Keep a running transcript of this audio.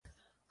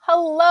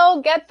Hello,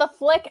 get the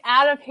flick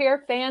out of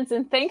here, fans,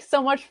 and thanks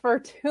so much for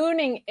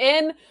tuning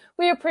in.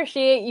 We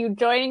appreciate you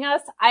joining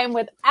us. I am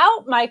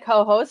without my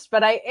co-host,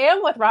 but I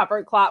am with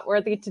Robert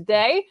Clotworthy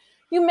today.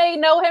 You may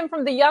know him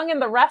from The Young and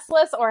the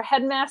Restless or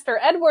Headmaster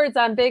Edwards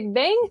on Big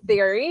Bang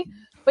Theory,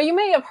 but you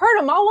may have heard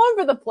him all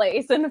over the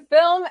place in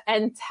film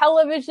and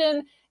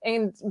television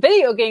and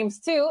video games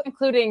too,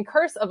 including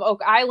Curse of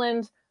Oak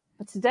Island.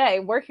 But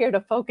today we're here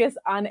to focus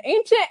on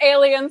Ancient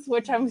Aliens,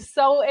 which I'm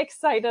so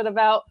excited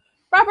about.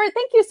 Robert,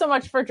 thank you so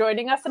much for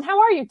joining us. And how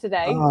are you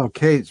today? Oh,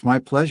 Kate, it's my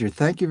pleasure.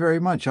 Thank you very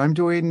much. I'm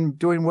doing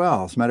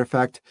well. As a matter of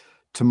fact,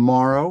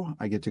 tomorrow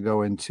I get to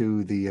go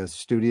into the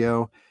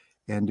studio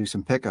and do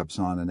some pickups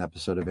on an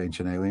episode of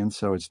Ancient Aliens.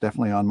 So it's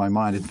definitely on my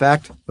mind. In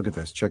fact, look at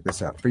this. Check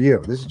this out. For you.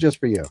 This is just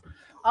for you.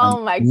 Oh,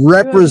 I'm my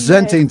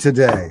representing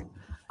today.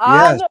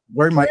 Yes, Unreal.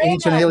 wearing my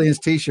Ancient Aliens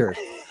t-shirt.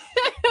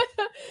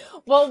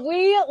 Well,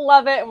 we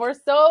love it. We're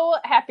so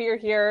happy you're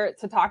here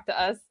to talk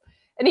to us.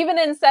 And even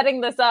in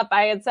setting this up,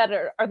 I had said,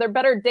 are there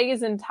better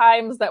days and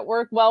times that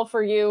work well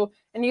for you?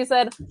 And you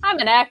said, I'm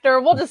an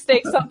actor. We'll just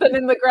stake something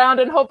in the ground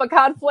and hope a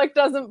conflict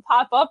doesn't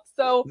pop up.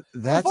 So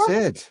that's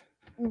it.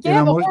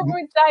 Yeah, before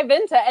we dive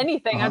into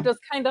anything, I'm just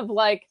kind of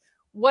like,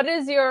 what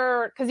is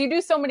because you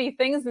do so many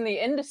things in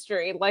the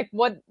industry, like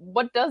what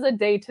does a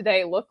day to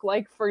day look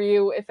like for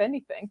you, if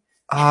anything?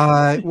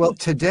 Well,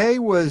 today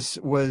was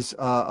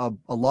a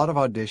lot of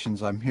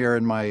auditions. I'm here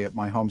in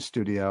my home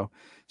studio,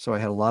 so I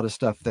had a lot of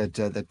stuff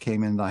that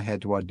came in that I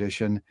had to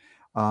audition.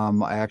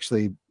 I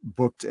actually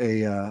booked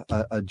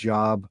a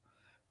job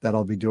that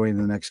I'll be doing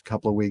in the next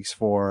couple of weeks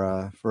for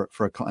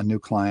a new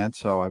client.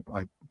 So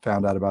I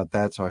found out about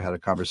that. So I had a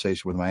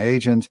conversation with my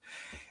agent,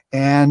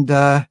 and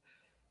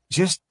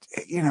just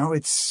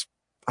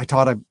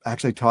I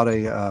actually taught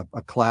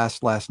a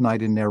class last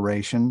night in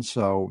narration.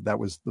 So that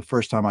was the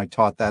first time I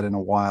taught that in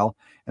a while,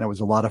 and it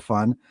was a lot of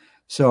fun.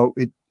 So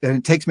it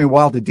takes me a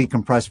while to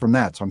decompress from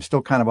that. So I'm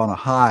still kind of on a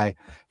high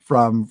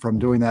from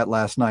doing that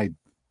last night.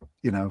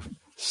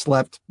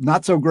 Slept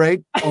not so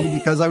great only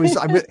because I'm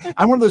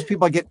one of those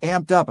people, I get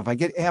amped up. If I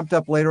get amped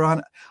up later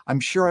on, I'm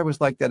sure I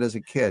was like that as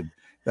a kid,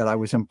 that I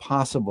was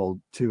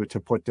impossible to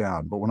put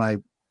down. But when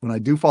I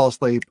do fall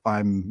asleep,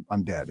 I'm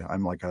dead.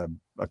 I'm like a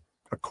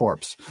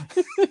corpse.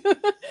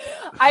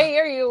 I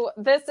hear you.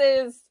 This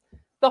is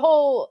the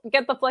whole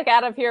get the flick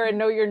out of here and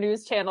know your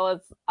news channel.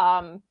 It's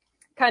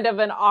kind of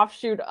an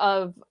offshoot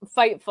of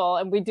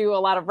Fightful, and we do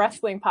a lot of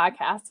wrestling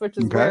podcasts, which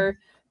is where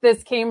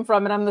this came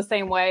from. And I'm the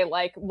same way.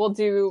 Like, we'll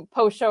do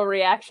post-show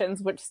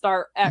reactions, which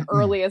start at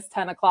early as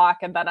 10 o'clock,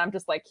 and then I'm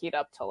just like keyed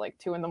up till like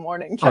 2 a.m.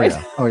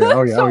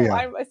 Oh yeah.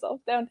 Wind myself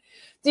down.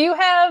 Do you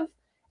have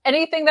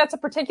anything that's a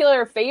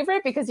particular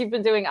favorite, because you've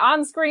been doing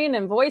on-screen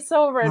and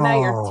voiceover, and now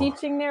you're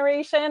teaching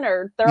narration,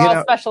 or they're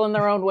all special in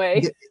their own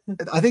way?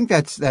 I think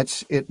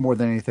that's it more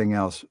than anything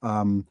else.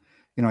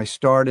 I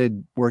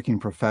started working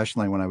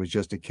professionally when I was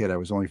just a kid. I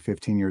was only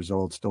 15 years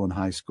old, still in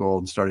high school,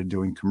 and started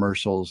doing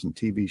commercials and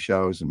TV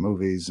shows and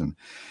movies, and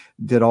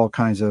did all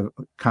kinds of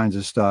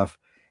stuff.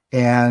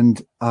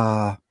 And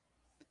I'm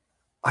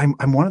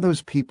one of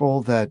those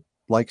people that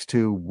likes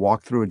to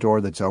walk through a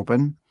door that's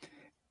open.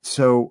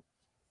 So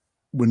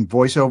when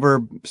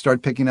voiceover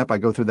started picking up, I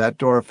go through that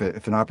door.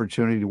 If an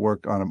opportunity to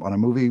work on a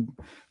movie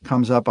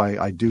comes up,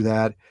 I do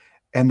that.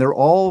 And they're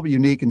all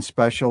unique and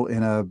special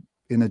in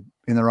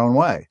their own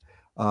way.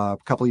 A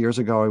couple of years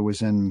ago, I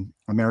was in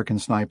American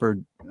Sniper,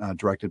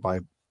 directed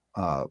by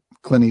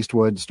Clint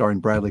Eastwood, starring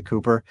Bradley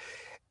Cooper.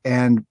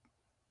 And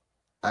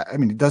I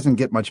mean, it doesn't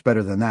get much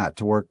better than that,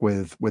 to work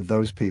with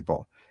those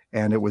people.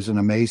 And it was an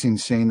amazing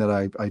scene that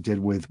I did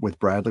with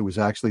Bradley. It was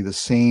actually the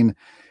scene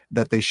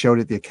that they showed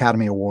at the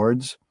Academy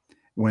Awards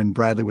when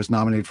Bradley was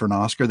nominated for an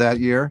Oscar that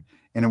year.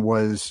 And it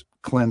was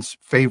Clint's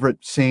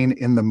favorite scene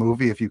in the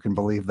movie, if you can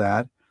believe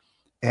that.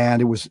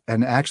 And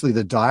actually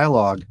the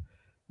dialogue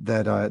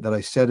that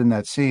I said in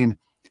that scene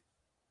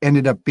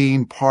ended up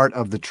being part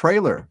of the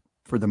trailer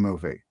for the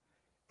movie.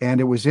 And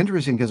it was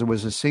interesting because it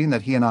was a scene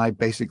that he and I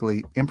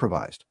basically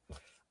improvised,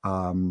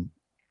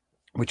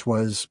 which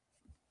was,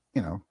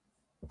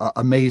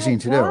 amazing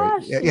to do.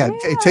 Yeah.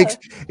 It takes,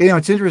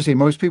 it's interesting.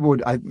 Most people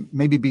would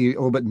maybe be a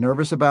little bit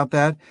nervous about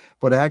that,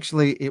 but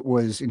actually it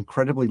was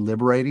incredibly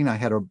liberating. I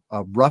had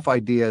a rough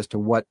idea as to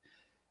what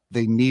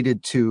they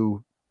needed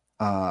to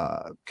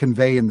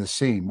convey in the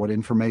scene, what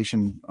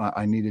information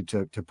I needed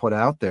to put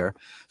out there.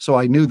 So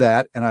I knew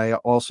that. And I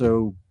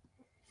also,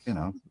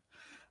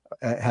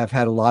 have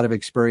had a lot of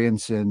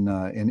experience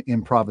in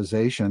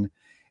improvisation,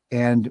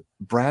 and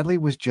Bradley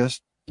was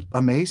just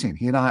amazing.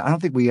 He and I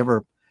don't think we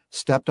ever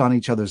stepped on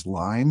each other's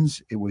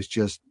lines. It was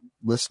just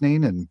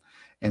listening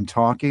and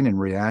talking and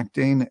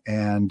reacting.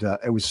 And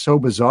it was so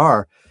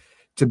bizarre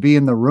to be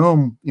in the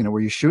room,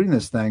 where you're shooting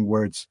this thing,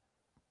 where it's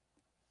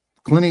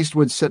Clint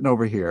Eastwood sitting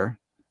over here,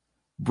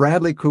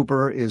 Bradley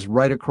Cooper is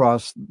right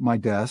across my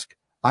desk,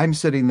 I'm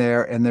sitting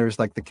there, and there's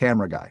like the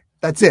camera guy.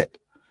 That's it.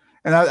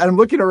 And I'm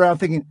looking around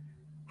thinking,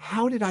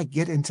 how did I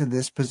get into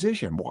this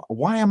position?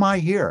 Why am I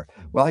here?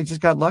 Well, I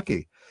just got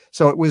lucky.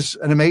 So it was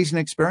an amazing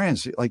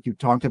experience. Like you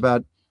talked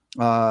about,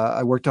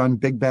 I worked on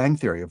Big Bang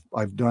Theory.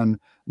 I've done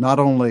not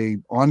only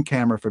on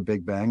camera for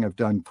Big Bang, I've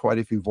done quite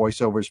a few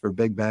voiceovers for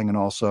Big Bang and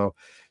also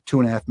Two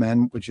and a Half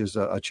Men, which is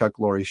a Chuck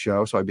Lorre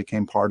show. So I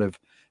became part of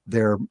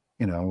their,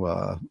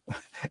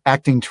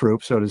 acting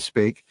troupe, so to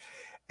speak.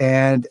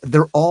 And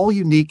they're all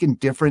unique and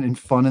different and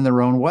fun in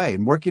their own way.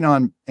 And working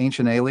on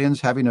Ancient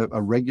Aliens, having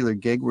a regular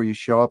gig where you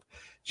show up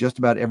just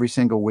about every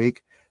single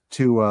week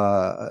to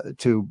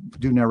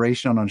do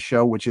narration on a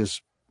show, which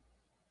is,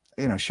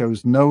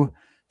 shows no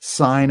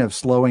sign of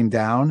slowing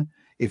down.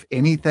 If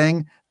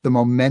anything, the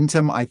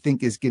momentum, I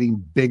think, is getting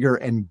bigger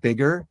and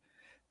bigger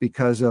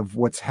because of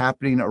what's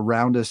happening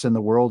around us in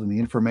the world and the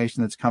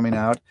information that's coming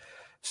out.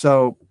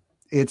 So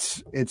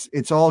it's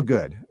all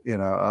good.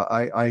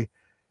 I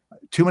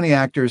too many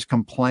actors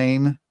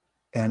complain,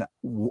 and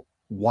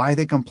why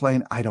they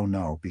complain, I don't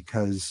know,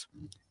 because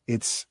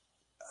it's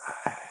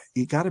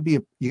you got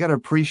to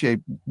appreciate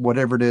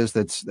whatever it is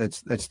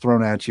that's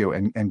thrown at you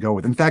and go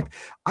with. In fact,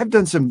 I've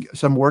done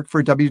some work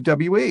for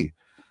WWE.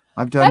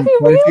 I've done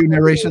quite a few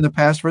narration in the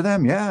past for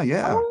them. Yeah.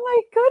 Oh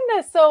my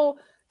goodness! So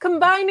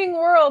combining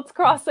worlds,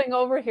 crossing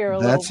over here a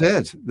little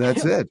bit.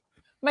 That's it.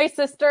 My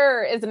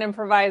sister is an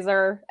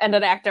improviser and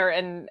an actor,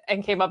 and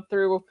came up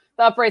through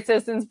the Upright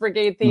Citizens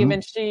Brigade theme, mm-hmm.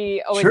 and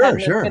she always had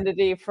an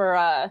affinity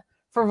for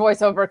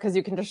voiceover because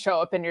you can just show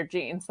up in your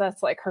jeans.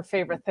 That's like her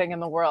favorite thing in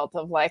the world.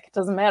 Of like, it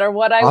doesn't matter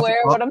what I wear,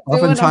 what I'm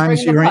doing. I'm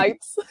bringing the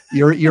pipes.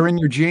 You're in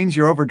your jeans.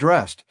 You're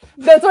overdressed.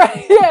 That's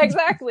right. Yeah,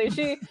 exactly.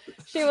 She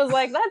was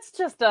like, that's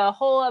just a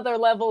whole other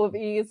level of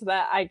ease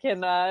that I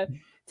can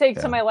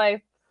take to my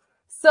life.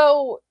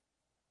 So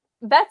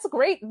that's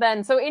great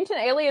then. So Ancient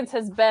Aliens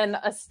has been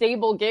a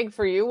stable gig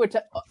for you, which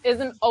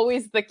isn't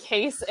always the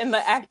case in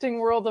the acting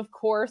world, of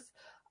course.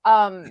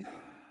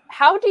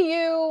 How do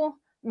you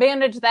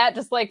manage that,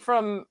 just like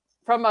from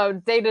a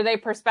day-to-day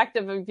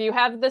perspective? If you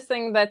have this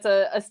thing that's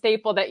a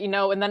staple that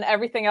and then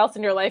everything else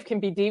in your life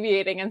can be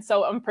deviating and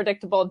so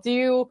unpredictable, do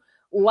you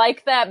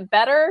like that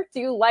better?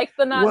 Do you like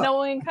the not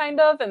knowing kind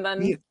of? And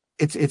then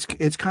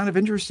it's kind of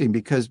interesting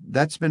because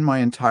that's been my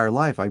entire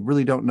life. I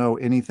really don't know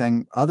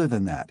anything other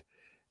than that.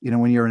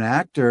 When you're an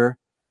actor,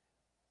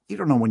 you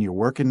don't know when you're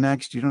working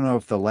next. You don't know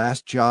if the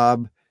last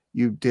job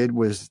you did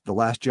was the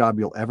last job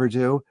you'll ever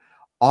do.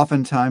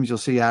 Oftentimes you'll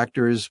see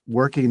actors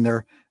working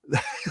there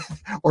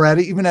or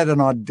even at an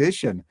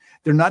audition.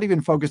 They're not even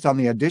focused on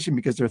the audition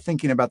because they're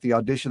thinking about the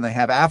audition they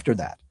have after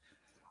that.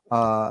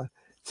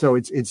 So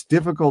it's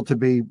difficult to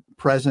be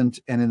present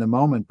and in the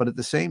moment, but at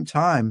the same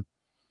time,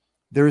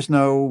 there's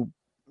no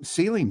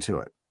ceiling to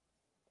it.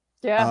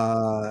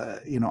 Yeah.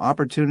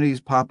 Opportunities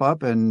pop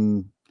up,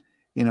 and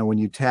when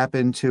you tap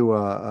into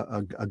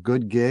a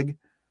good gig,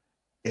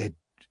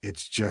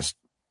 it's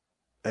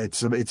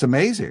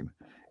amazing.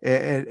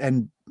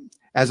 And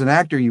as an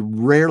actor, you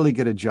rarely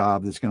get a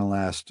job that's going to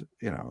last,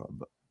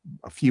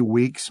 a few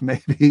weeks,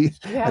 maybe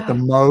at the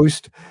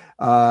most,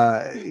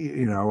 or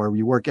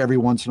you work every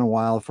once in a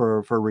while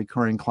for a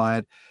recurring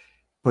client.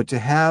 But to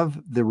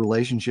have the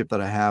relationship that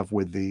I have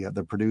with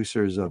the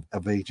producers of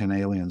Ancient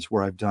Aliens,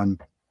 where I've done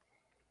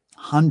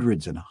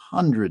hundreds and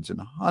hundreds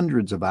and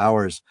hundreds of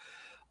hours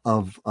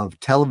of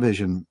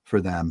television for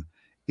them,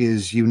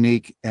 is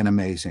unique and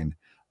amazing.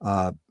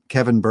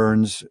 Kevin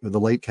Burns,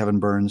 the late Kevin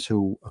Burns,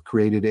 who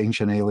created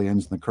Ancient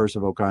Aliens and The Curse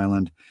of Oak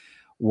Island,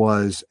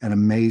 was an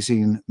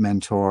amazing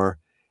mentor.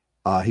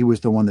 He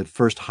was the one that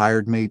first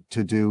hired me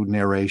to do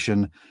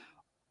narration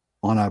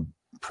on a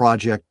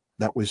project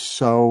that was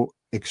so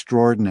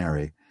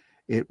extraordinary.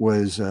 It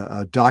was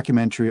a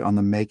documentary on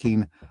the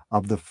making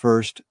of the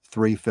first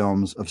 3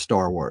 films of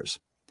Star Wars.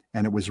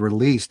 And it was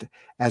released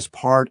as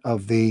part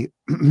of the,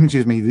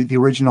 the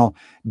original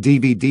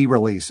DVD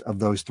release of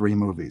those 3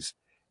 movies.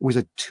 It was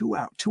a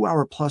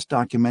 2-hour plus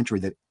documentary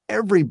that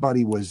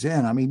everybody was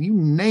in. I mean, you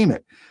name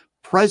it.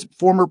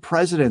 Former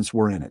presidents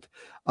were in it.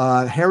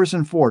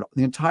 Harrison Ford,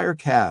 the entire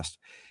cast,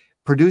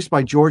 produced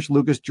by George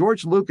Lucas.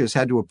 George Lucas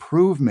had to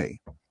approve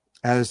me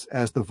as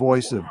the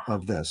voice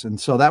of this. And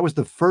so that was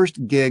the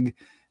first gig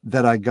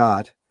that I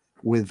got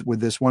with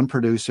this one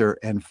producer.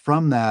 And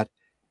from that,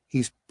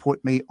 he's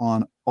put me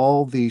on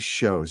all these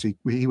shows.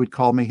 He would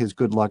call me his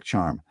good luck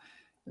charm.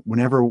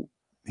 Whenever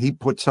he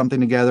put something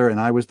together and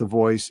I was the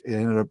voice, it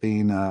ended up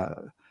being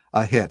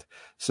a hit.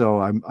 So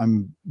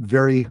I'm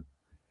very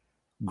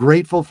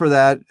grateful for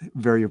that,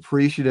 very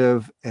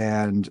appreciative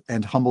and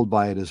humbled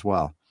by it as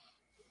well.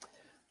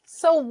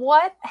 So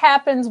what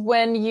happens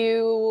when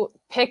you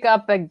pick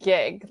up a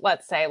gig,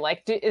 let's say,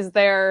 like, is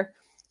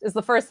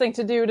the first thing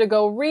to do to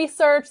go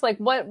research? Like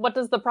what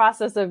does the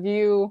process of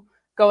you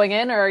going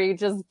in, or are you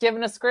just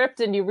given a script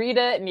and you read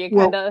it and you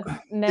kind of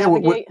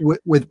navigate?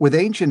 With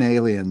Ancient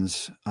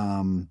Aliens,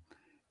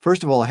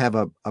 first of all, I have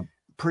a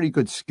pretty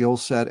good skill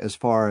set as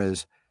far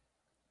as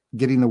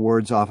getting the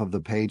words off of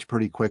the page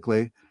pretty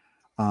quickly.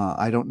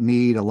 I don't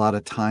need a lot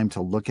of time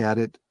to look at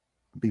it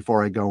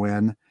before I go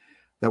in.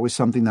 That was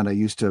something that I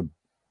used to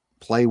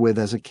play with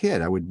as a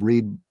kid. I would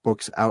read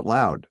books out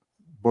loud,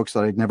 books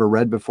that I'd never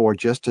read before,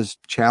 just to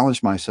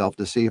challenge myself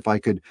to see if I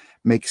could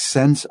make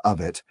sense of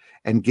it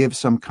and give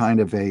some kind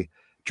of a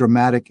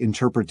dramatic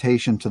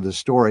interpretation to the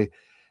story,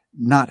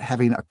 not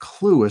having a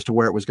clue as to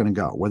where it was going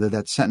to go, whether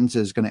that sentence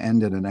is going to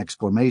end at an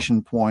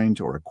exclamation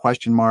point or a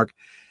question mark.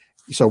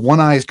 So one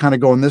eye is kind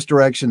of going this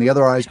direction, the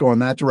other eye is going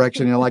that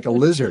direction, like a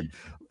lizard,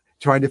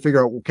 trying to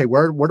figure out, okay,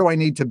 where do I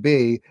need to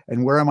be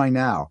and where am I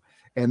now?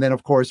 And then,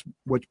 of course,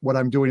 what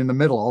I'm doing in the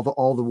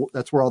middle,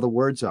 that's where all the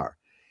words are.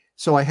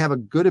 So I have a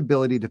good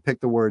ability to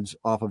pick the words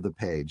off of the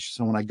page.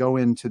 So when I go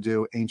in to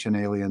do Ancient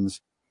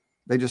Aliens,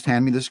 they just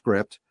hand me the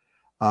script.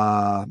 We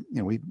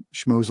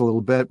schmooze a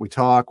little bit. We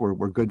talk.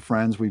 We're good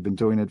friends. We've been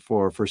doing it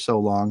for so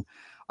long.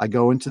 I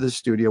go into the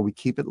studio. We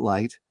keep it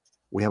light.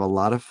 We have a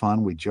lot of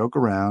fun. We joke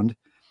around,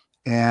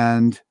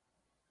 and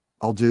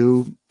I'll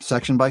do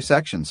section by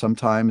section.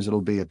 Sometimes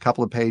it'll be a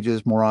couple of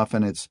pages. More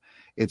often, it's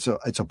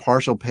a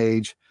partial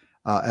page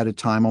at a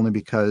time, only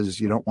because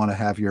you don't want to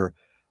have your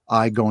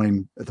eye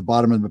going at the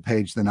bottom of the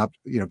page, then up,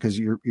 because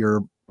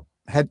your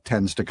head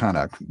tends to kind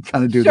of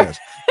do Sure. this.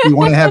 You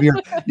want to have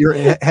your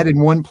head in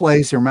one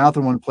place, your mouth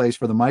in one place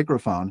for the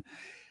microphone.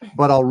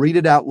 But I'll read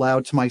it out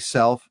loud to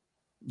myself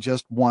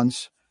just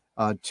once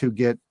to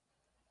get,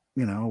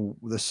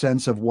 the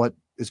sense of what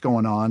is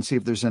going on, see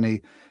if there's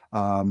any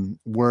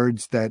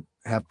words that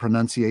have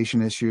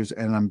pronunciation issues.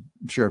 And I'm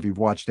sure if you've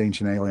watched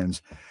Ancient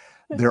Aliens,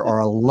 there are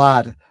a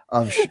lot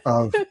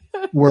of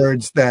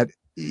words that,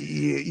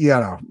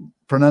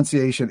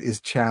 pronunciation is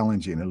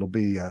challenging. It'll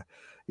be,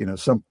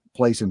 some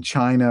place in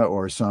China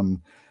or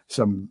some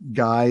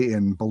guy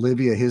in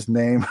Bolivia, his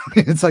name,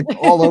 it's like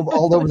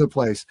all over the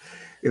place,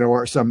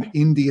 or some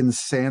Indian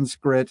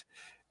Sanskrit.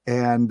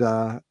 And,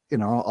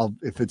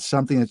 if it's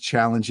something that's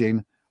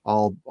challenging,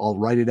 I'll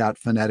write it out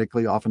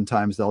phonetically.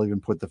 Oftentimes they'll even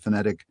put the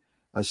phonetic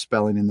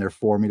spelling in there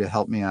for me to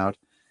help me out,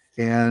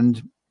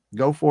 and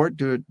go for it.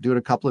 Do it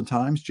a couple of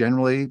times.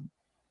 Generally,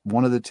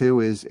 one of the two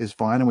is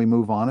fine, and we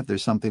move on. If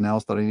there's something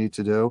else that I need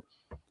to do,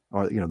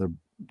 or the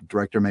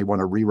director may want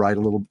to rewrite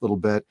a little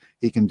bit,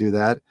 he can do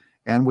that,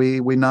 and we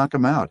knock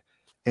them out.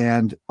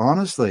 And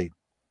honestly,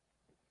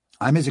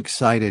 I'm as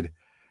excited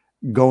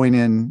going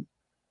in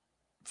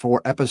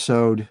for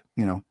episode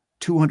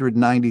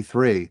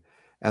 293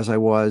 as I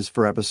was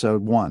for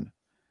episode 1.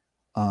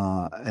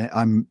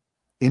 I'm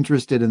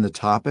interested in the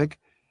topic.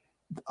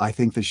 I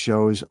think the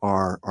shows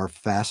are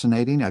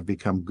fascinating. I've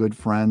become good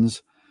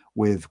friends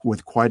with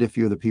quite a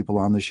few of the people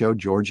on the show.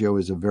 Giorgio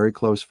is a very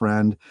close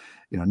friend.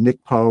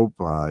 Nick Pope,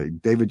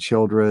 David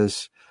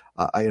Childress.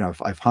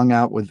 I've hung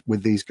out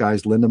with these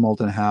guys, Linda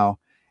Moulton Howe,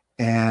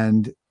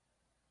 and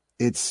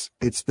it's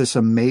this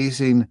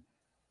amazing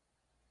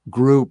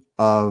group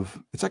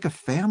of, it's like a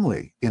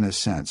family in a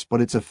sense,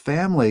 but it's a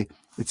family.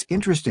 It's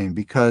interesting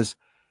because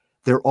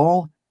they're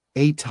all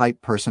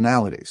A-type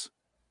personalities.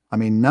 I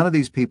mean, none of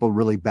these people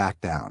really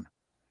back down.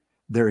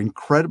 They're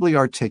incredibly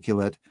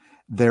articulate.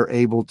 They're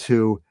able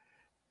to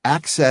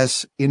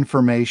access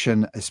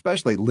information,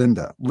 especially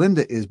Linda.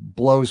 Linda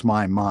blows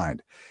my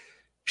mind.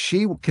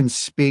 She can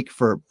speak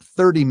for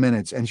 30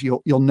 minutes and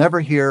you'll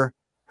never hear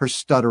her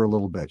stutter a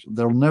little bit.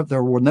 There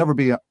will never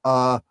be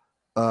a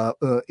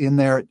in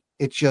there.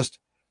 It's just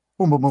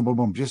boom, boom, boom, boom,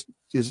 boom, just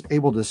is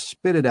able to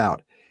spit it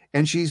out.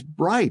 And she's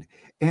bright,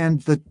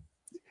 and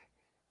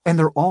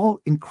they're all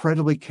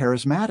incredibly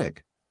charismatic.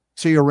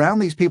 So you're around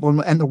these people,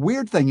 and the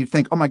weird thing, you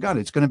think, oh my God,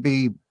 it's going to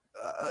be,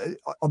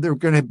 they're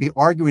going to be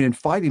arguing and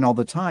fighting all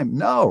the time.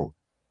 No,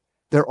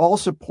 they're all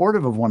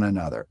supportive of one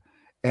another,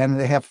 and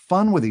they have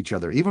fun with each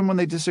other, even when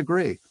they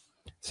disagree.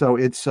 So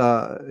it's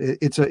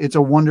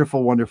a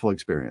wonderful, wonderful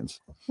experience.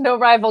 No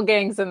rival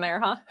gangs in there,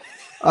 huh?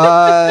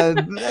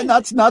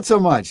 Not so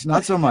much.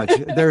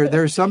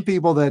 There are some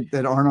people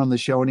that aren't on the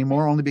show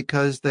anymore, only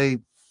because they,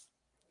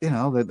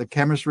 the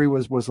chemistry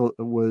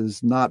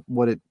was not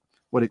what it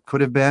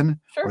could have been,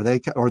 Sure.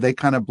 or they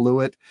kind of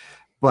blew it.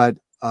 But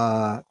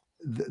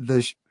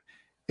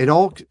it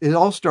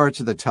all starts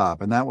at the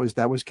top, and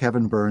that was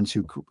Kevin Burns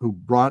who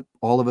brought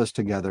all of us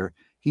together.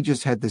 He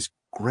just had this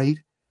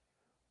great,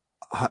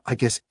 I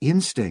guess,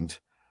 instinct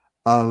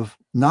of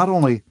not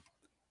only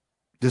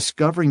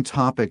discovering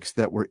topics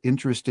that were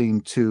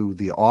interesting to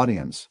the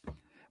audience,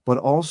 but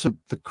also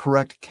the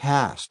correct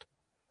cast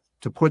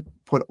to put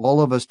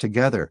all of us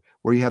together,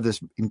 where you have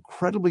this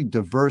incredibly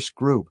diverse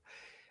group.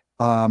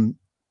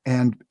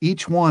 And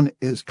each one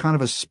is kind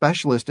of a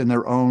specialist in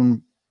their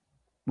own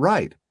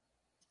right.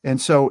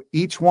 And so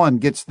each one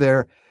gets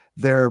their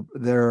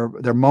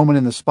moment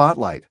in the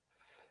spotlight.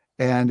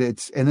 And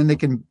then they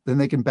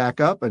can back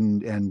up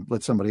and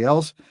let somebody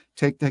else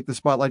take the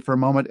spotlight for a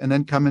moment, and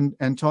then come in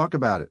and talk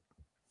about it.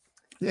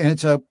 And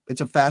it's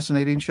a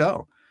fascinating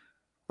show.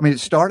 I mean, it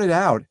started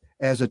out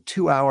as a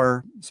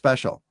 2-hour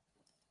special.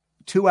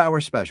 2-hour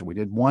special. We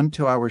did one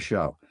 2-hour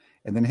show,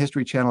 and then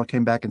History Channel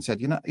came back and said,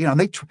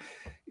 they,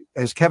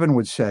 as Kevin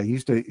would say,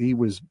 he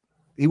was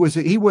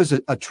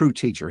a true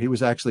teacher. He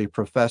was actually a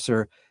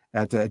professor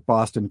at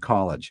Boston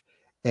College,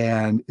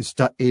 and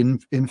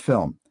in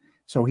film.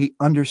 So he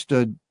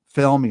understood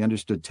film, he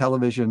understood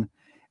television,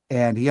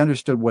 and he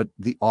understood what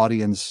the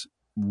audience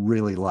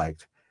really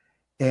liked.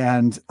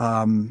 And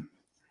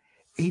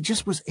he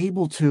just was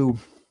able to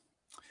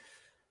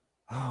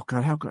oh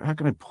God, how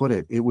can I put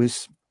it? It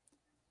was,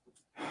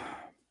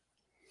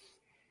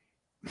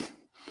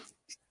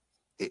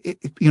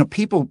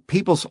 people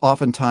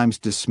oftentimes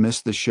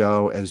dismiss the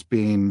show as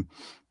being,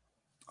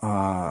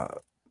 uh,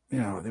 you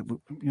know,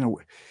 you know,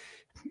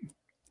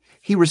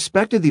 he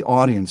respected the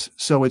audience.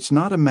 So it's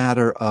not a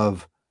matter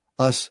of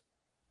us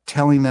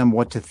telling them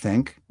what to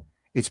think.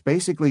 It's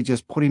basically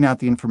just putting out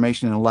the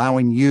information and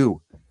allowing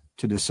you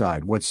to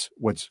decide what's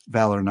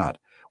valid or not.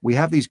 We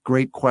have these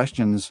great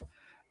questions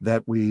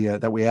that we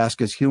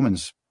ask as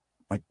humans,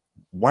 like,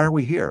 why are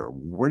we here?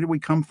 Where did we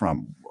come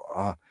from?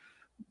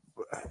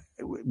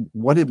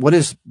 What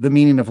is the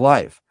meaning of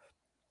life?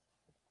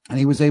 And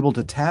he was able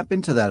to tap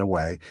into that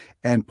away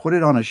and put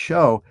it on a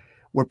show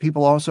where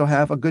people also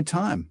have a good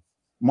time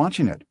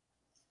watching it.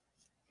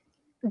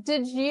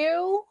 Did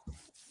you,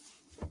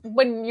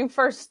 when you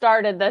first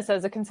started this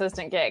as a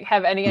consistent gig,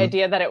 have any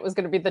idea that it was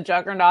going to be the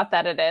juggernaut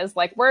that it is?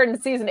 Like, we're in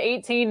season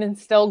 18 and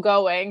still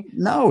going.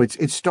 No,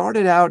 it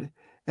started out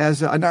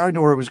as now I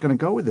know where I was going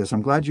to go with this.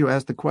 I'm glad you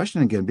asked the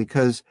question again,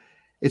 because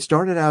it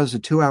started out as a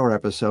 2-hour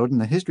episode, and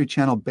the History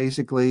Channel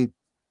basically,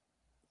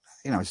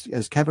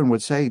 as Kevin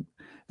would say,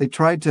 they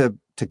tried to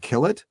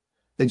kill it.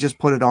 They just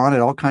put it on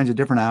at all kinds of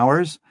different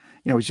hours.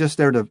 It was just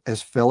there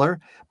as filler,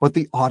 but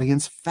the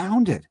audience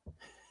found it.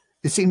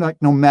 It seemed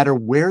like no matter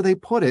where they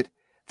put it,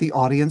 the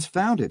audience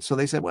found it. So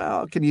they said,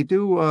 well, can you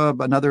do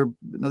another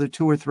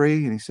 2 or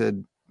 3? And he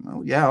said,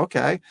 oh, yeah,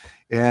 okay.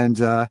 And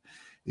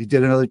he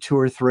did another 2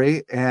 or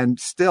 3, and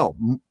still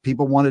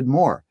people wanted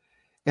more.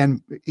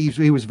 And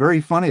he was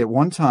very funny. At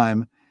one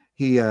time,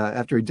 he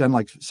after he'd done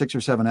like 6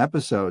 or 7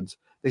 episodes,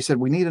 they said,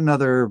 we need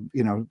another,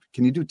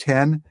 can you do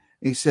 10? And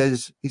he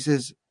says,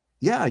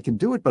 yeah, I can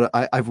do it, but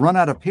I've run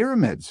out of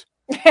pyramids.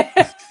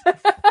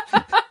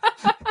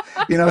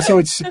 So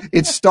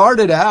it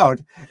started out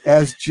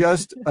as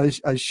just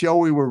a show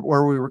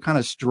where we were kind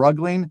of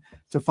struggling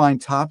to find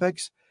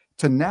topics,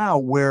 to now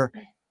where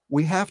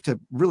we have to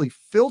really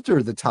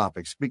filter the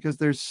topics because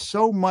there's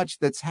so much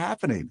that's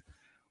happening.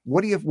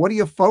 What do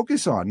you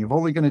focus on? You're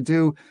only going to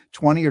do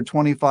 20 or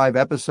 25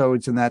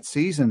 episodes in that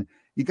season.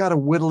 You got to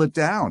whittle it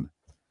down.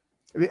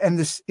 And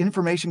this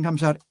information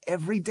comes out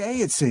every day,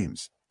 it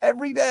seems.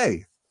 Every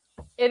day.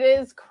 It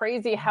is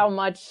crazy how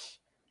much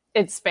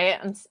it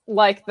spans,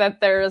 like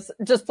that there's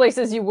just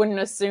places you wouldn't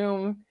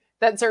assume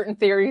that certain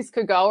theories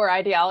could go or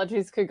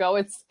ideologies could go.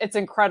 It's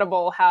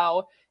incredible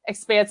how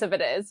expansive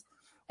it is.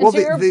 And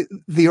well,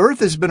 the Earth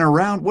has been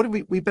around. What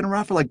have we've been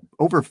around for like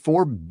over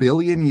 4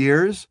 billion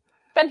years?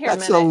 Been here a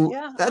minute.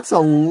 Yeah. That's a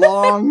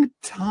long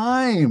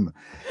time.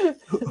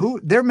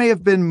 There may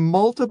have been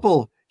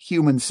multiple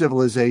human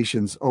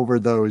civilizations over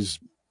those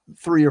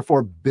 3 or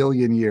 4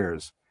 billion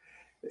years.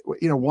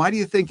 Why do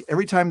you think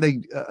every time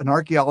an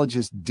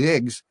archaeologist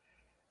digs,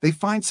 they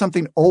find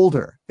something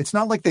older? It's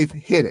not like they've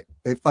hit it.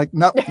 They've like,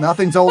 nope,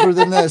 nothing's older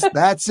than this.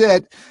 That's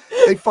it.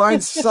 They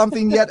find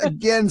something yet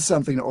again,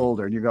 something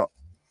older. And you go,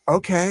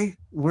 okay,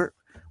 we're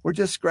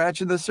just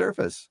scratching the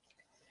surface.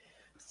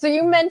 So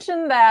you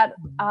mentioned that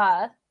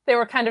they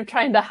were kind of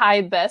trying to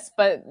hide this,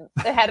 but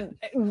they had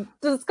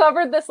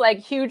discovered this like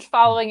huge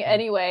following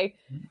anyway.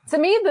 To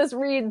me, this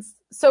reads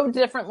so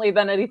differently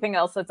than anything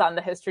else that's on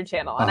the History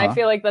Channel. And I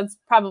feel like that's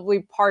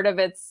probably part of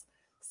its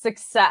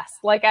success.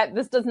 Like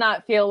this does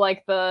not feel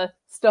like the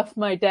stuff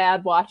my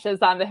dad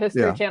watches on the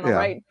History Channel,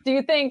 right? Do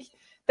you think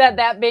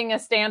that being a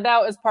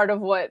standout is part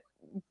of what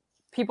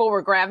people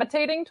were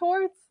gravitating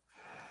towards?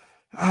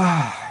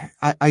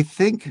 I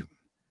think,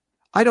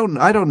 I don't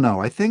know.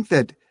 I think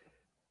that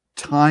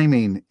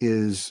timing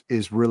is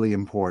really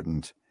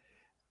important.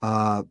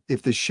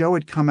 If the show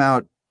had come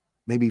out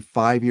maybe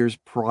 5 years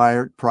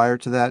prior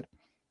to that,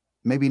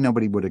 maybe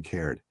nobody would have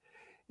cared.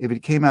 If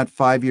it came out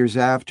 5 years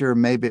after,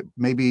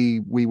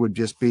 maybe we would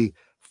just be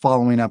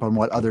following up on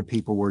what other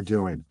people were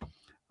doing,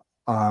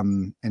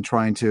 and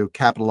trying to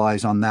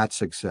capitalize on that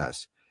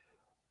success.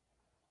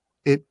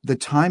 The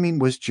timing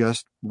was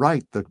just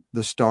right.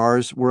 The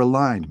stars were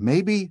aligned.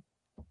 Maybe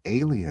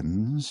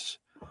aliens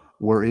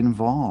were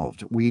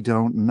involved. We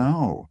don't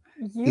know.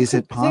 Is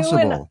it possible?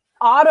 Do an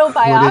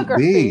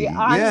autobiography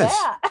on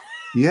that.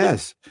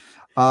 Yes.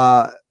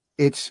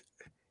 It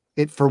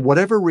for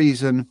whatever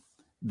reason,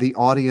 the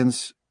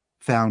audience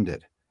found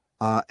it,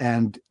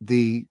 and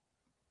the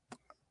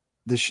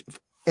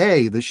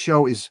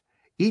show is,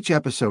 each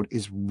episode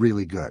is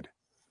really good.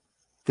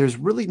 There's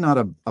really not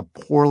a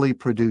poorly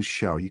produced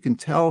show. You can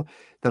tell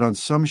that on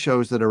some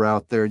shows that are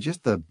out there,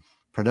 just the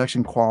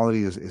production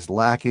quality is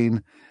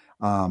lacking.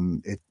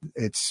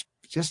 It's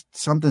just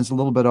something's a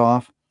little bit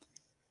off.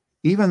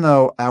 Even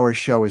though our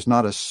show is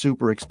not a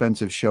super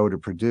expensive show to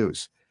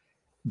produce,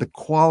 the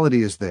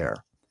quality is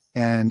there.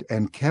 And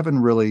Kevin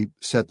really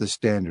set the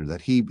standard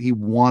that he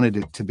wanted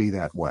it to be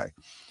that way.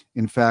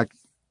 In fact,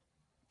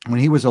 when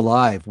he was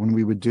alive, when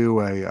we would do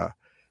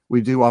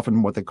we do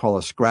often what they call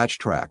a scratch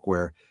track,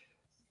 where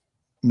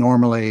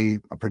normally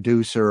a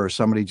producer or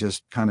somebody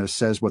just kind of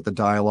says what the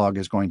dialogue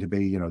is going to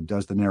be,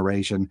 does the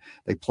narration.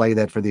 They play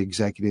that for the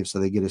executives so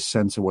they get a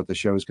sense of what the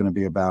show is going to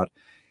be about.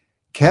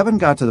 Kevin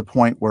got to the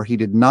point where he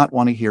did not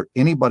want to hear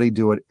anybody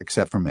do it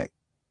except for me.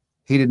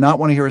 He did not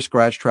want to hear a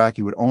scratch track.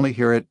 He would only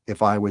hear it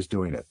if I was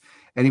doing it.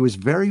 And he was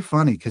very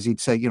funny because he'd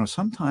say,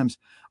 sometimes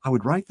I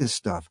would write this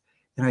stuff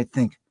and I'd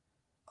think,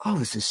 oh,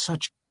 this is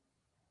such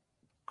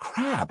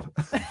crap.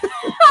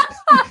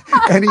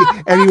 and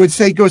he would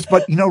say,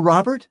 but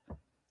Robert,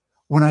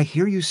 when I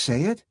hear you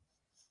say it,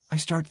 I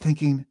start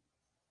thinking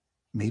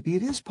maybe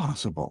it is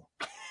possible.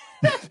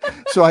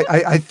 So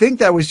I think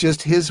that was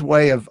just his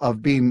way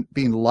of being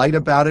light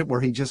about it,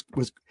 where he just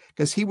was,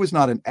 because he was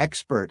not an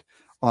expert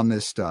on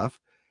this stuff,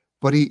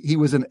 but he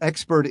was an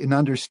expert in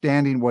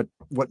understanding what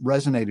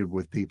resonated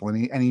with people.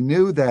 And he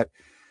knew that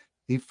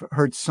he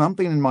heard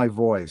something in my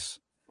voice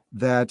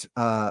that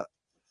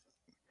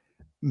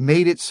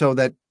made it so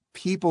that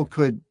people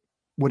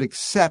would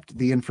accept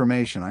the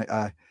information.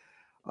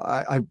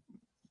 I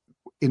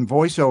in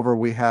voiceover,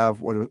 we have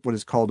what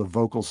is called a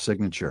vocal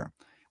signature,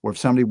 where if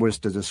somebody was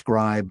to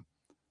describe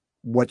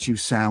what you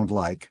sound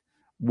like,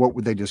 what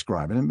would they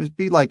describe? And it would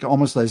be like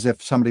almost as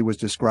if somebody was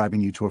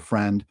describing you to a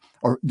friend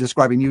or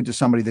describing you to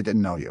somebody that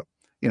didn't know you.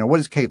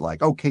 What is Kate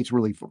like? Oh, Kate's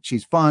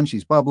she's fun.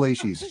 She's bubbly.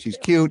 She's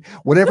cute,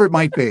 whatever it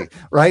might be.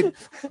 Right.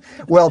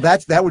 Well,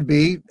 that would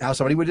be how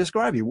somebody would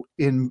describe you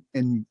in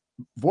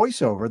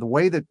voiceover. The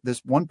way that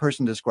this one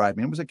person described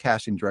me, it was a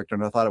casting director,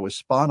 and I thought it was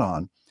spot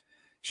on.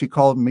 She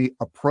called me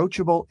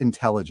approachable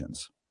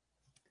intelligence.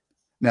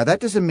 Now, that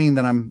doesn't mean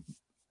that I'm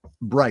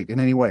bright in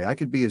any way. I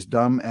could be as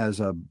dumb as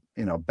a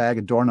bag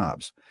of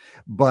doorknobs,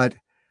 but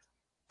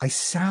I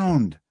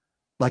sound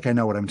like I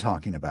know what I'm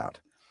talking about.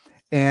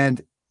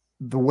 And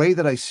the way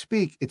that I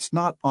speak, it's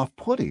not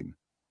off-putting.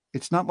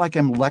 It's not like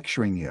I'm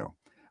lecturing you.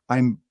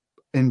 I'm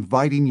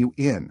inviting you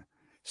in.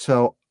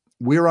 So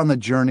we're on the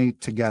journey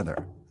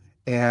together.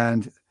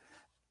 And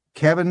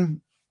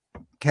Kevin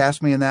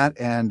cast me in that,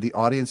 and the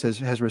audience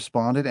has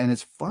responded. And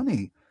it's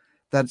funny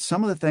that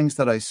some of the things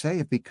that I say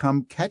have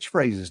become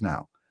catchphrases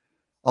now.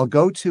 I'll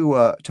go to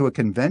a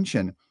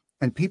convention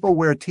and people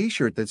wear a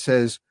T-shirt that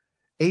says,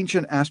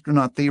 "Ancient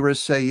astronaut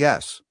theorists say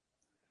yes."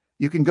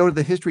 You can go to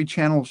the History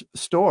Channel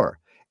store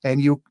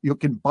and you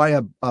can buy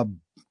a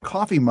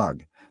coffee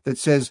mug that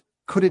says,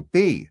 "Could it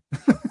be?"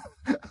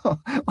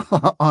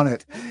 on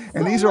it.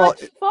 And these are all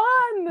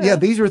fun. Yeah,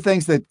 these are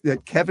things that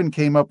Kevin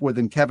came up with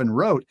and Kevin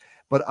wrote,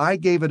 but I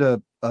gave it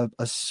a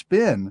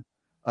spin,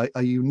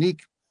 a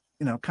unique,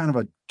 kind of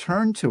a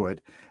turn to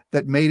it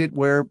that made it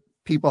where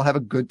people have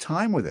a good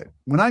time with it.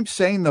 When I'm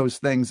saying those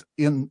things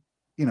in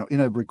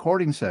a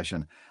recording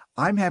session,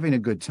 I'm having a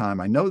good time.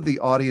 I know the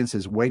audience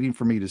is waiting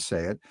for me to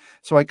say it.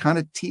 So I kind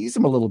of tease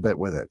them a little bit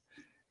with it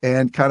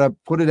and kind of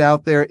put it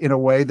out there in a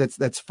way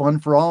that's fun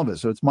for all of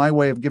us. So it's my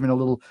way of giving a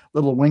little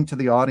wink to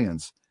the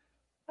audience.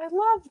 I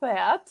love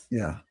that.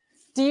 Yeah.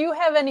 Do you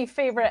have any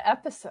favorite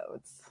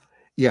episodes?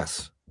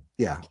 Yes.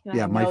 Yeah.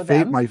 Yeah. My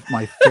favorite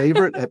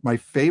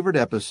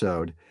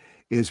episode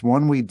is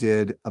one we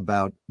did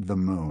about the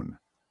moon,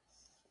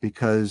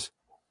 because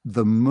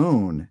the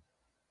moon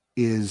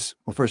is,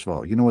 well, first of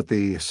all, you know what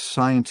the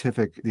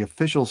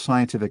official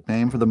scientific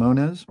name for the moon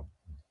is?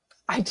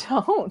 I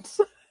don't.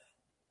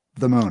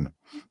 The moon.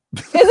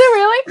 Is it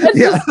really?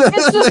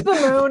 It's just the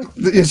moon.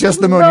 It's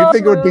just the moon. You'd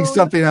think it would be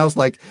something else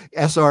like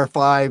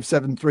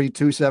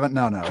SR57327.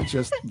 No, it's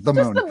just the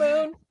moon. Just the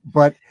moon.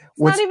 But it's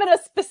not even a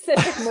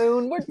specific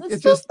moon.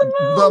 It's just the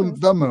moon.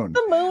 The moon.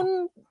 The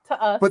moon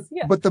to us.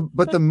 But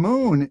the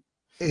moon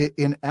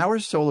in our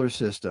solar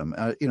system,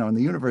 in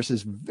the universe,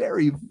 is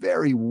very,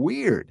 very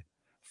weird.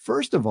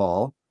 First of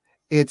all,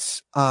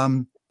 it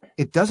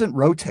doesn't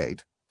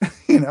rotate.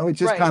 It's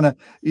just kind of,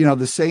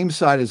 the same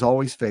side is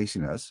always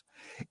facing us.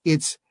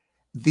 It's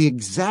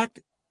at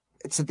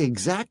the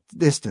exact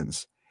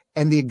distance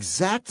and the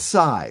exact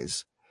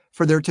size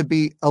for there to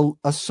be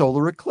a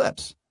solar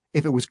eclipse.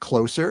 If it was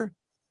closer,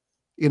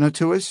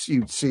 to us,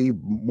 you'd see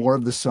more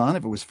of the sun.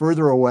 If it was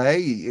further away,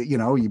 you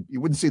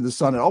wouldn't see the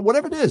sun at all.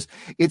 Whatever it is,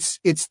 it's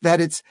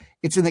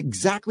in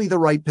exactly the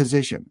right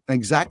position,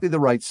 exactly the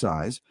right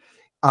size.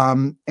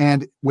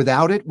 And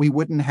without it, we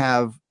wouldn't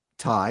have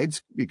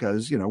tides,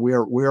 because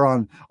we're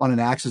on an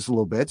axis a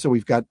little bit, so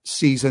we've got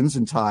seasons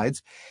and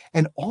tides.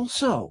 And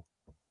also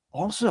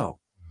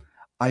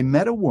I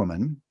met a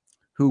woman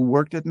who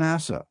worked at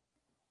NASA.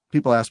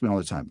 People ask me all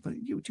the time, do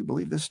you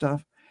believe this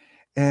stuff?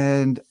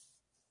 And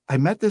I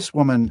met this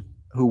woman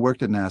who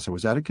worked at NASA,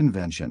 was at a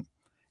convention,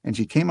 and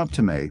she came up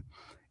to me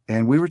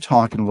and we were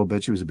talking a little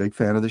bit. She was a big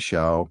fan of the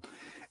show,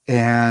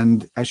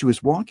 and as she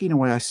was walking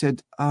away, I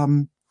said,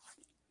 did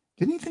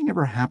anything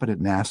ever happen at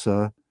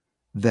NASA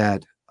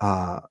that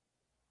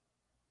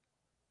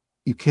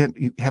you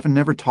haven't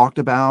never talked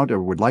about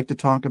or would like to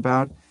talk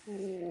about?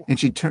 And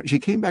she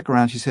came back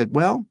around. She said,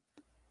 well,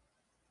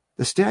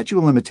 the statute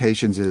of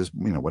limitations is,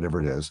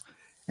 whatever it is.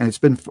 And it's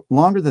been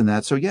longer than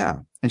that. So yeah.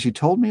 And she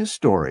told me a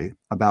story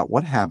about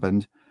what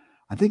happened.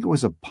 I think it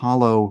was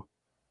Apollo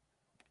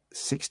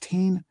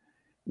 16,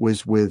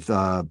 was with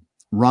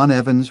Ron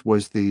Evans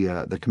was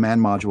the command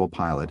module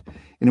pilot.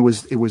 And it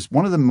was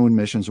one of the moon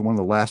missions, or one of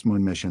the last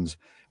moon missions,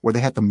 where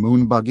they had the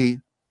moon buggy.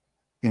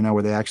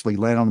 where they actually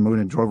landed on the moon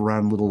and drove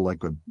around a little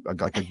like a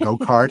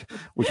go-kart,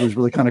 which was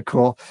really kind of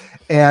cool.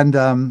 And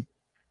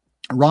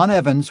Ron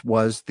Evans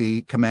was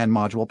the command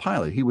module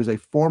pilot. He was a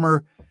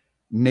former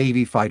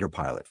Navy fighter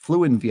pilot,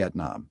 flew in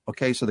Vietnam.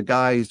 Okay, so the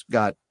guy's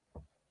got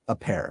a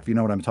pair, if you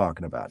know what I'm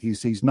talking about.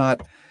 He's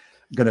not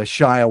going to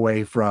shy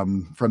away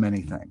from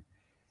anything.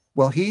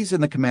 Well, he's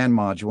in the command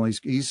module.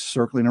 He's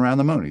circling around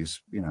the moon.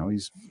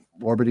 He's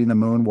orbiting the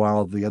moon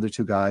while the other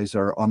two guys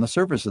are on the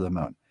surface of the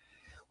moon.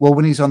 Well,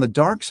 when he's on the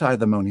dark side of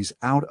the moon, he's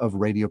out of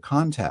radio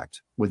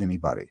contact with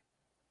anybody.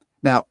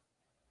 Now,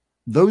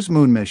 those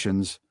moon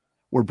missions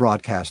were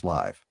broadcast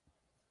live.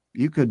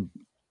 You could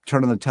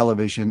turn on the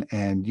television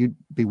and you'd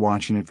be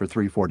watching it for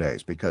 3-4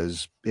 days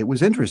because it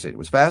was interesting. It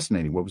was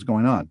fascinating what was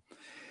going on.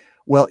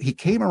 Well, he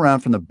came around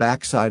from the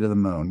backside of the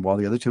moon while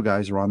the other two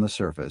guys are on the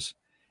surface.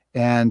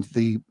 And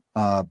the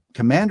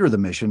commander of the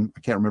mission, I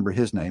can't remember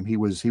his name, he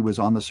was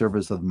on the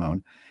surface of the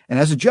moon. And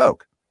as a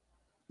joke,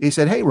 he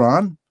said, "Hey,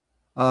 Ron,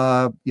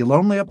 you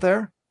lonely up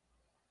there?"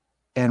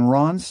 And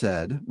Ron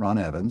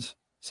Evans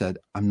said,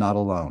 "I'm not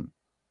alone."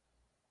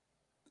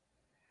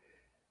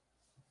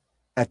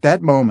 At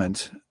that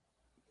moment,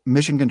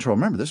 Mission Control,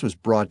 remember, this was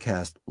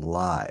broadcast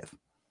live.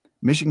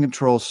 Mission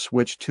Control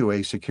switched to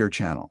a secure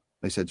channel.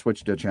 They said,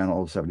 switch to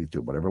channel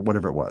 72,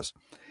 whatever it was.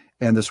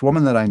 And this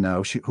woman that I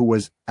know, who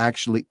was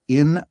actually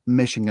in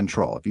Mission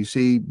Control. If you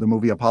see the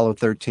movie Apollo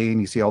 13,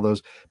 you see all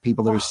those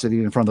people that are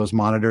sitting in front of those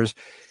monitors.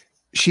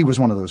 She was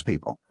one of those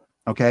people.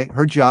 Okay.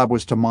 Her job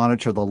was to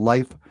monitor the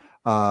life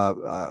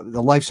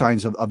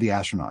signs of the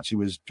astronauts. She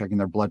was checking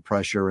their blood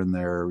pressure and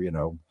their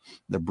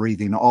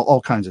breathing,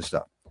 all kinds of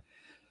stuff.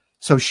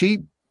 So she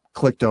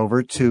clicked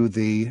over to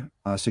the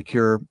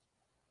secure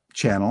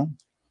channel,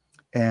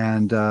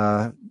 and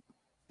the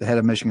head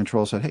of Mission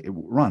Control said, "Hey,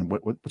 Ron,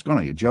 what's going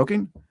on? Are you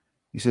joking?"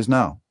 He says,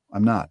 "No,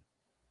 I'm not.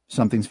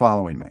 Something's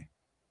following me."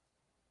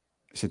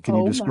 I said, "Can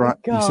you describe?"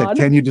 He said,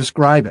 "Can you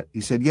describe it?" He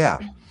said, "Yeah."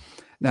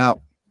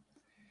 Now,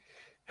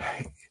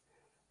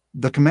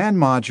 the command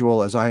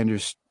module, as I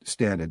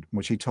understand it,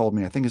 which he told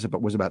me, I think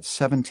was about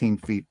 17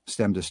 feet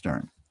stem to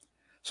stern.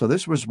 So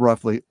this was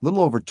roughly a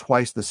little over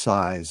twice the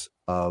size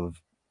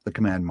of the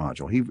command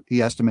module.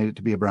 He estimated it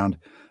to be around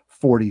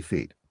 40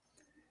 feet.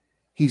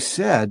 He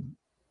said,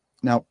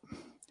 now,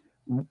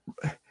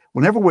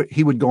 whenever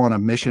he would go on a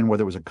mission,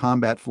 whether it was a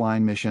combat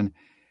flying mission,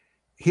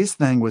 his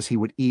thing was he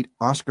would eat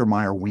Oscar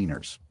Mayer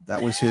wieners.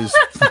 That was his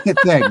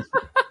thing.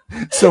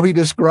 So he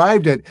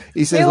described it.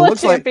 He says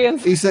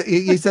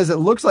he says it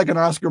looks like an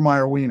Oscar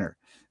Mayer wiener.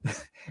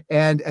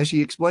 And as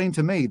she explained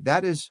to me,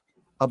 that is,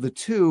 of the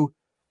two,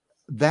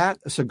 that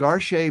cigar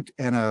shaped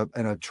and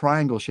a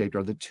triangle shaped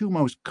are the two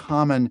most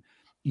common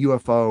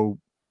UFO,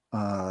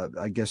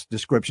 I guess,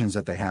 descriptions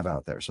that they have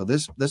out there. So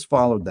this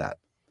followed that.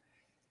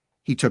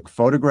 He took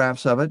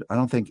photographs of it. I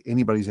don't think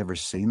anybody's ever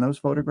seen those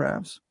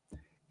photographs.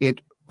 It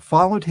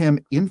followed him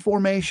in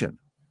formation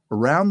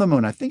around the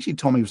moon. I think she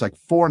told me it was like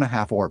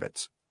 4.5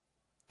 orbits,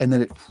 and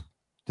then it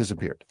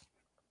disappeared.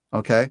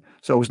 Okay,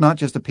 so it was not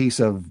just a piece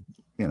of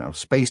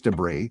space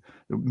debris.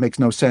 It makes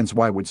no sense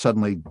why it would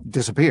suddenly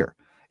disappear.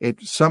 It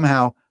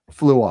somehow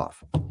flew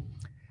off.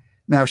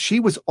 Now, she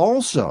was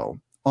also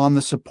on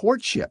the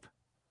support ship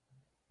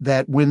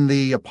that when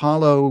the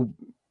Apollo,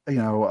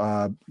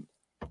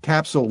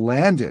 capsule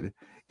landed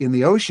in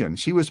the ocean,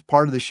 she was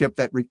part of the ship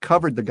that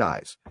recovered the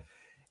guys.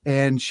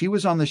 And she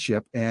was on the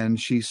ship,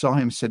 and she saw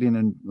him sitting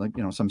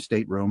in some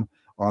stateroom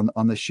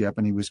on the ship,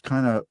 and he was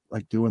kind of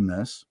like doing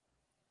this.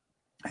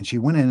 And she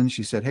went in and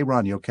she said, "Hey,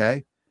 Ron, you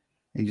okay?"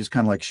 And he just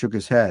kind of like shook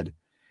his head.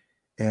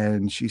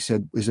 And she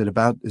said, is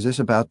this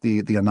about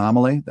the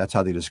anomaly? That's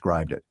how they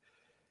described it.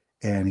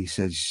 And he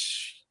said,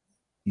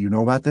 "You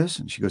know about this?"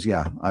 And she goes,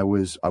 "Yeah, I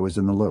was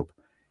in the loop."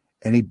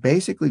 And he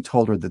basically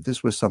told her that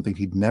this was something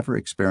he'd never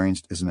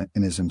experienced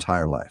in his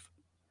entire life,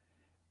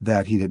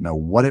 that he didn't know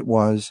what it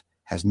was,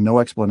 has no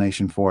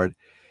explanation for it.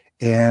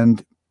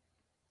 And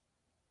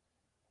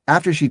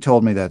after she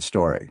told me that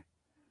story,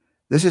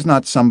 this is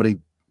not somebody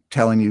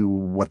telling you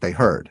what they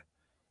heard.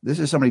 This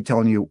is somebody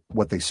telling you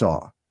what they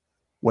saw,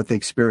 what they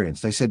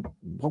experienced. They said,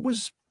 what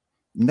was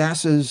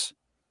NASA's,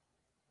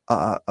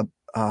 what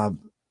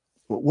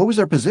was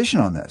their position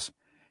on this?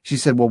 She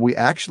said, well, we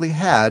actually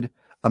had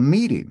a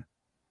meeting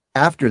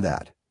after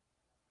that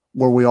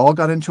where we all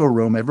got into a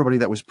room, everybody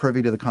that was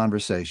privy to the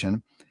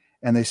conversation,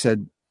 and they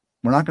said,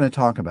 we're not going to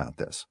talk about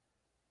this.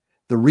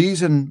 The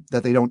reason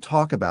that they don't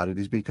talk about it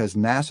is because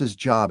NASA's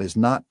job is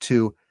not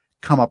to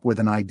come up with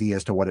an idea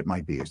as to what it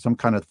might be, some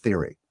kind of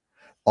theory.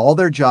 All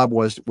their job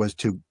was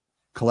to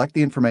collect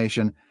the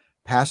information,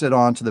 pass it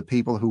on to the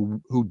people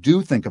who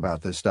do think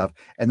about this stuff,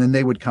 and then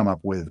they would come up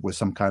with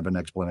some kind of an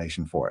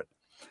explanation for it.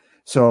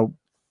 So,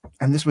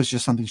 and this was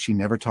just something she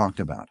never talked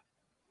about.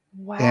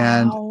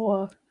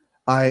 Wow.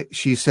 And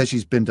she says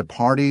she's been to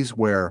parties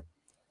where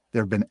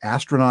there have been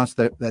astronauts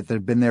that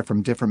have been there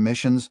from different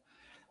missions.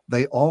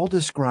 They all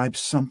describe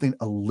something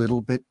a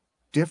little bit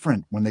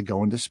different when they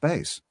go into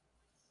space.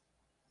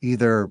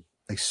 Either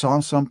they saw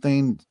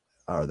something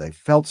or they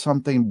felt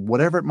something,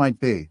 whatever it might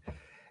be.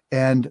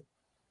 And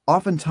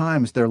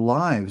oftentimes their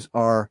lives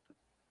are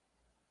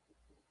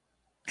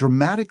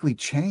dramatically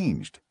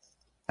changed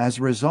as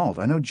a result.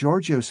 I know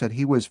Giorgio said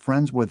he was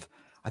friends with,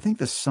 I think,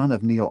 the son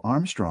of Neil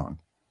Armstrong.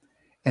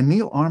 And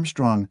Neil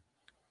Armstrong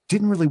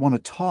didn't really want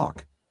to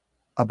talk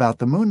about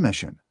the moon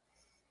mission.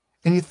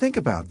 And you think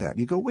about that.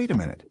 You go, wait a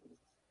minute.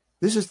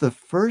 This is the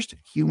first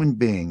human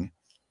being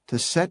to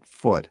set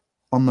foot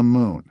on the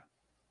moon.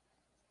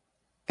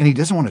 And he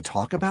doesn't want to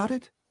talk about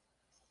it?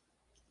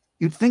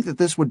 You'd think that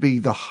this would be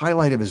the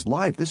highlight of his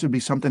life. This would be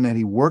something that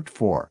he worked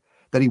for,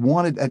 that he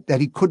wanted,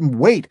 that he couldn't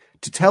wait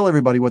to tell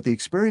everybody what the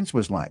experience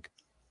was like.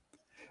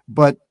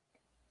 But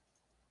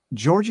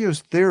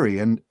Giorgio's theory,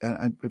 and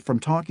from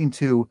talking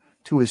to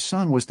his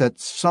son, was that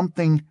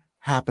something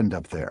happened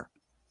up there.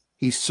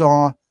 He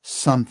saw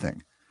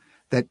something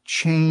that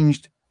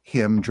changed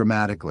him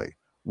dramatically.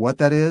 What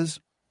that is,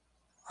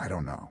 I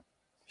don't know.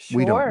 Sure.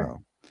 We don't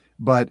know.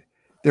 But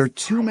there are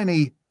too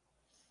many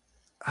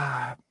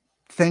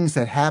things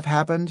that have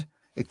happened.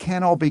 It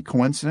can't all be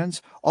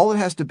coincidence. All it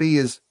has to be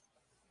is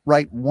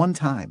right one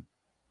time.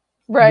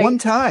 Right. One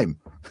time.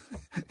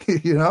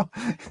 You know,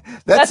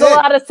 that's a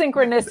lot of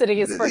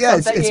synchronicities for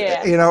something.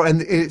 Yeah. You know,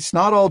 and it's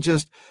not all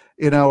just,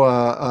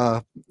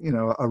 a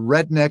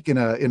redneck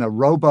in a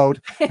rowboat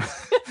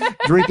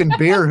drinking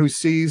beer who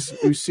sees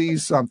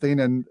something,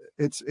 and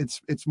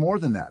it's more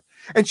than that.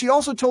 And she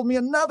also told me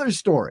another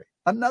story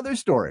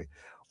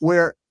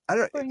where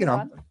bringing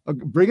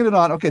it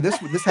on. Okay,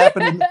 this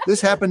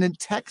happened in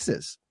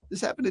Texas.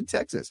 This happened in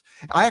Texas.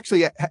 I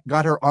actually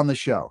got her on the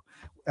show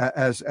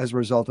as a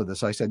result of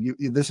this. I said,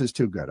 this is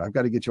too good. I've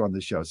got to get you on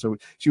the show. So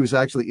she was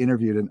actually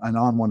interviewed and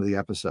on one of the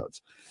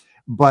episodes.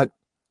 But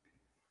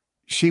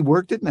she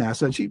worked at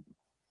NASA,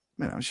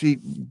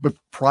 and but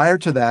prior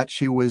to that,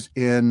 she was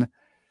in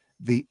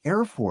the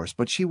Air Force,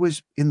 but she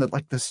was in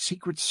the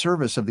Secret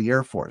Service of the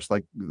Air Force.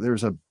 Like,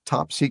 there's a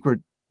top secret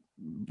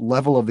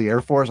level of the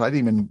Air Force. I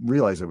didn't even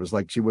realize it was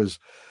like she was,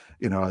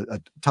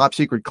 a top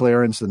secret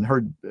clearance, and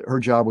her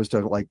job was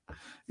to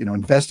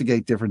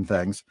investigate different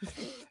things.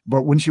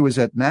 But when she was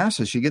at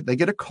NASA, they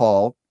get a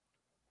call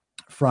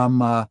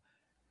from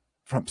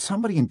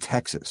somebody in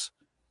Texas.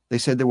 They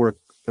said there were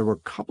a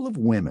couple of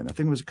women. I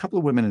think it was a couple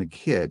of women and a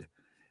kid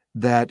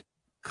that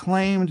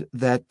claimed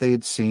that they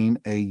had seen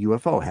a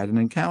UFO, had an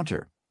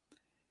encounter.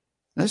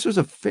 And this was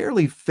a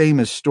fairly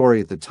famous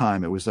story at the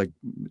time. It was like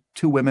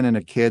two women and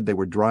a kid. They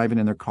were driving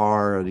in their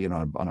car,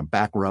 on a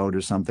back road or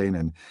something,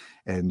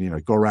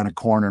 and go around a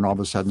corner, and all of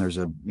a sudden there's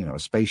a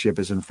spaceship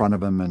is in front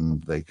of them,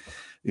 and they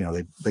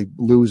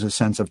lose a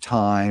sense of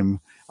time.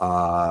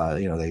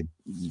 They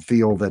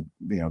feel that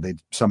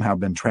they'd somehow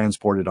been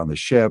transported on the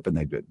ship, and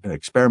they'd been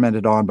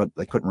experimented on, but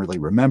they couldn't really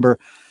remember.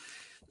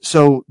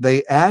 So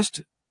they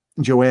asked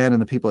Joanne and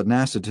the people at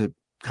NASA to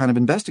kind of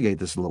investigate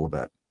this a little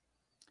bit.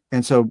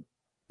 And so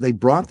they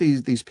brought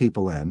these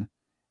people in,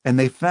 and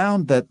they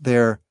found that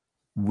their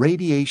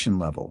radiation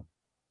level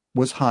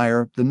was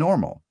higher than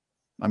normal.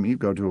 I mean, you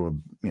go to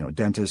a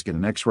dentist, get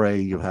an X-ray,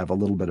 you have a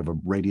little bit of a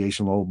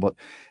radiation level, but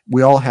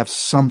we all have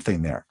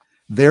something there.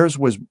 Theirs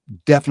was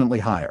definitely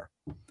higher.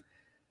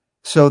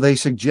 So they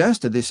said,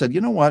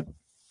 you know what?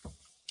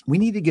 We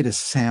need to get a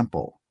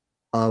sample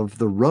of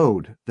the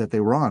road that they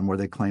were on where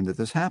they claimed that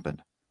this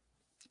happened.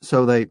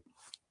 So they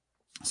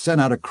sent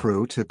out a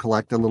crew to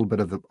collect a little bit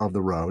of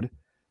the road.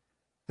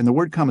 And the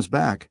word comes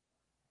back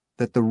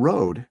that the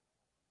road,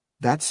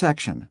 that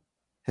section,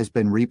 has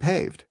been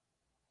repaved.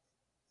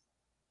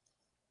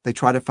 They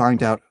try to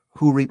find out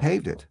who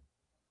repaved it.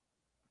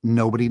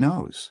 Nobody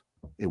knows.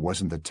 It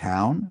wasn't the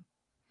town.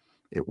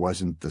 It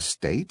wasn't the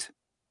state.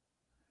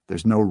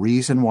 There's no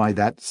reason why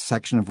that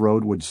section of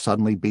road would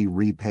suddenly be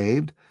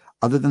repaved,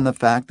 other than the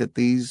fact that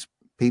these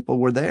people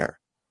were there.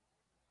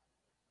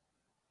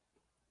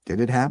 Did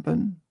it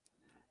happen?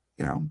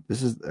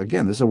 This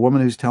is a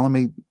woman who's telling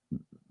me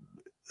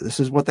this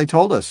is what they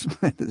told us.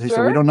 They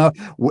said, we don't know.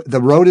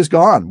 The road is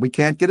gone. We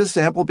can't get a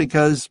sample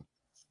because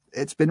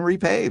it's been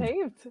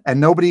repaved. And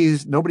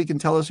nobody can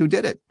tell us who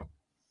did it.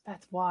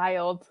 That's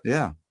wild.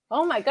 Yeah.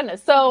 Oh my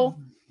goodness. So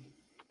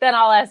then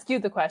I'll ask you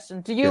the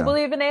question. Do you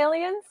believe in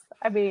aliens?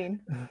 I mean,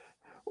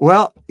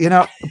 well,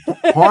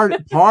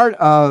 part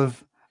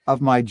of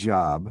my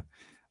job,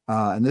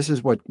 and this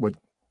is what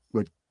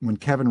when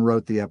Kevin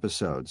wrote the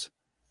episodes,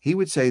 he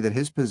would say that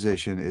his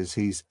position is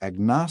he's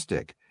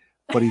agnostic,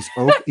 but he's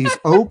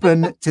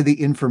open to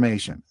the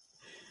information.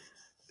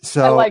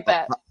 So I like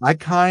that. I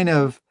kind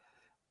of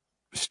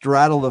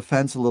straddle the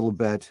fence a little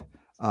bit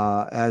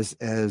as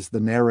the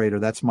narrator.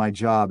 That's my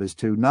job, is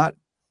to not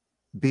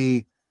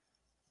be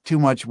too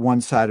much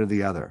one side or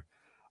the other.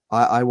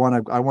 I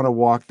want to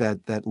walk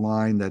that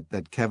line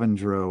that Kevin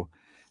drew.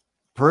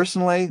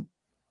 Personally,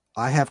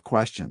 I have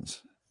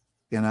questions.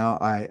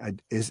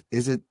 Is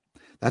it?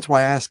 That's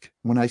why I ask,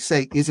 when I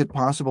say, is it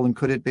possible and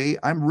could it be?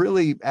 I'm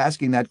really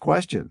asking that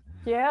question.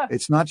 Yeah.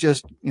 It's not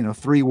just,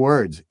 3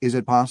 words. Is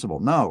it possible?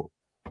 No.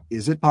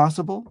 Is it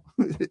possible?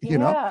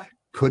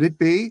 Could it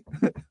be?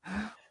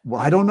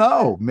 Well, I don't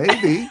know.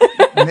 Maybe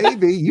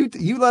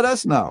you let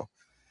us know.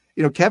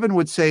 Kevin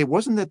would say,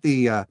 wasn't that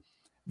the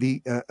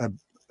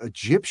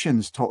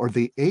Egyptians told, or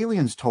the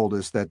aliens told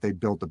us that they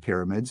built the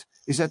pyramids,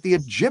 is that the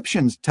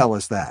Egyptians tell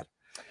us that.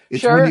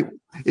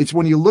 It's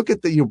when you look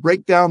at you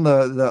break down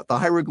the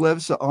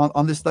hieroglyphs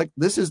on this, like,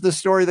 this is the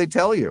story they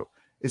tell you.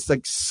 It's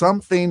like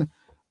something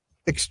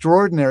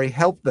extraordinary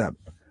helped them.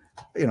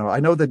 I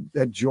know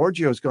that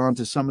Giorgio's gone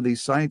to some of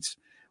these sites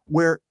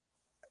where,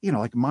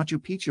 like Machu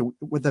Picchu,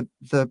 with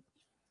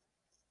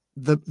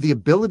the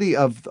ability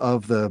of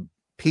the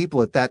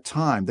people at that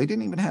time, they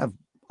didn't even have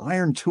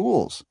iron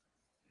tools.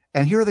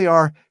 And here they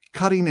are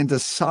cutting into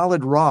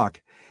solid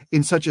rock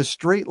in such a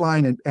straight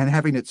line and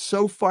having it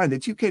so fine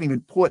that you can't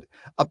even put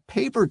a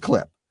paper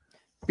clip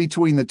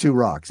between the two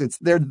rocks.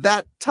 They're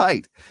that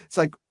tight. It's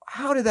like,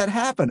 how did that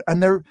happen?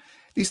 And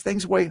these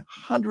things weigh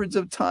hundreds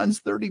of tons,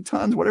 30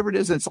 tons, whatever it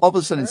is. It's all of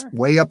a sudden it's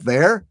way up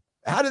there.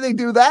 How do they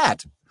do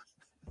that?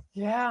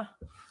 Yeah.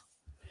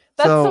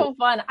 That's so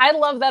fun. I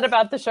love that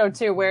about the show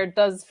too, where it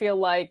does feel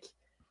like,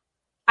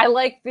 I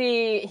like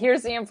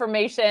here's the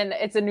information.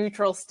 It's a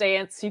neutral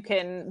stance. You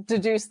can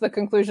deduce the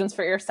conclusions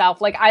for yourself.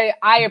 Like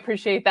I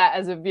appreciate that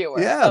as a viewer.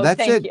 Yeah, so that's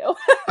thank it. you.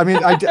 I mean,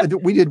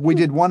 we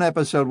did one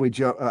episode.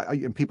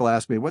 People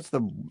ask me, what's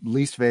the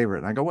least favorite?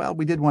 And I go, well,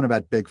 we did one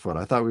about Bigfoot.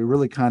 I thought we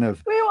really kind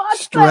of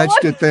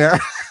stretched it there.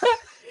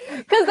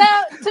 Because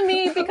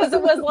because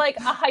it was like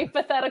a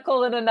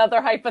hypothetical and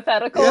another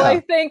hypothetical. Yeah. I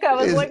think I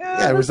was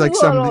it was like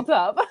some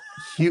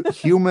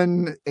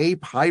human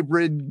ape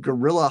hybrid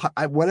gorilla,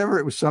 whatever.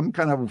 It was some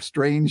kind of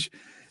strange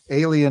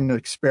alien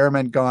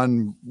experiment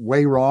gone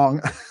way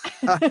wrong.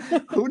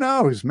 Who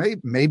knows?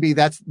 Maybe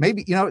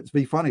it'd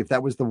be funny if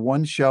that was the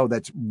one show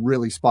that's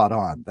really spot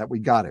on, that we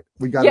got it.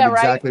 We got it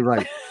exactly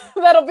right.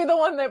 That'll be the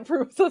one that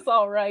proves us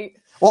all right.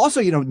 Well,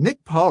 also,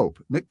 Nick Pope,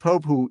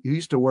 who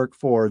used to work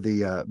for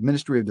the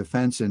Ministry of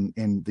Defense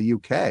in the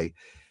UK,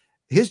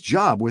 his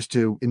job was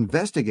to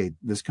investigate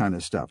this kind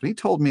of stuff. And he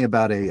told me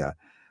about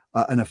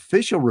an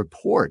official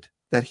report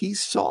that he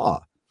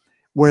saw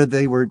where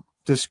they were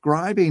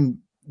describing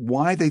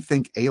why they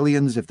think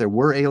aliens, if there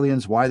were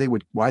aliens, why they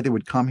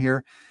would come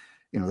here.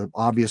 The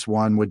obvious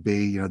one would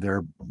be,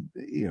 they're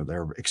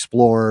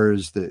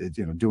explorers,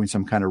 doing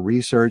some kind of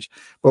research.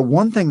 But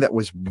one thing that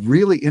was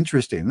really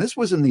interesting, and this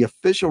was in the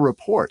official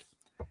report,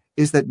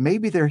 is that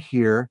maybe they're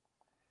here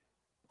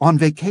on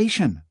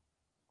vacation.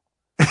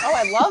 Oh,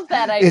 I love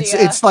that idea.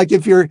 It's like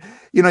if you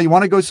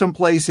want to go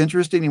someplace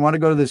interesting, you want to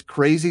go to this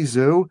crazy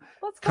zoo,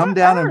 come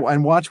down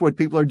and watch what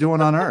people are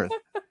doing on Earth.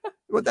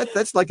 Well,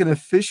 that's like an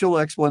official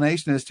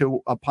explanation as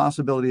to a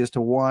possibility as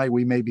to why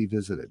we may be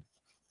visited.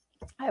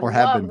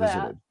 Have been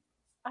visited.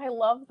 I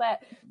love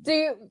that.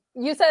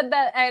 You said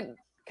that at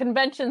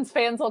conventions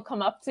fans will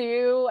come up to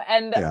you,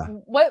 and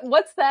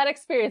what's that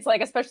experience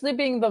like, especially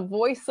being the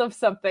voice of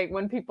something,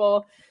 when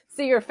people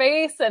see your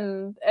face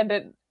and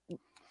it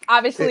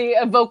obviously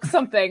evokes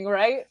something,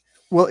 right?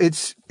 Well,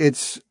 it's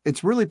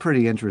really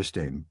pretty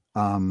interesting.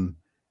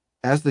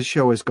 As the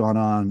show has gone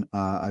on,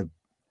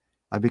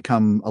 I've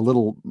become a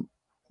little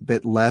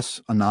bit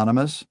less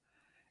anonymous.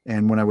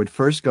 And when I would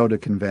first go to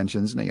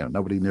conventions,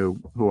 nobody knew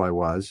who I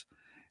was.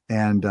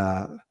 And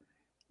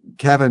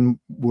Kevin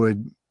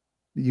would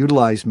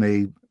utilize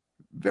me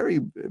very,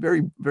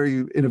 very,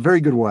 very, in a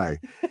very good way.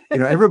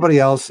 Everybody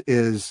else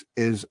is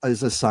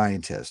a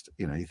scientist.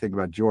 You think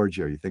about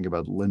Giorgio, you think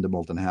about Linda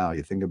Moulton Howe,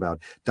 you think about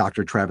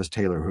Dr. Travis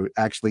Taylor, who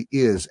actually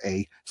is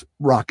a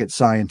rocket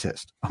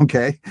scientist.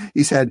 Okay.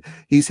 He's had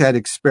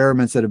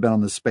experiments that have been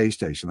on the space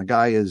station. The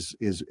guy is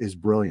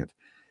brilliant.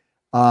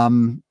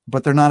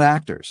 But they're not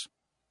actors.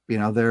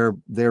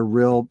 They're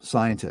real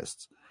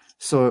scientists.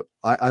 So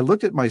I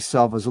looked at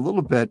myself as a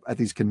little bit at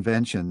these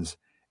conventions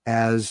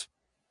as,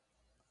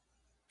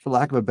 for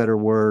lack of a better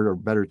word or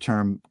better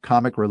term,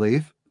 comic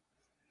relief.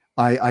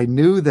 I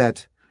knew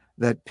that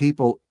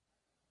people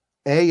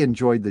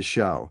enjoyed the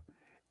show.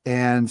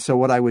 And so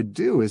what I would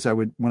do is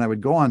when I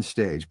would go on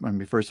stage,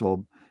 first of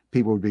all,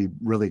 people would be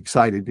really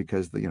excited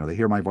because they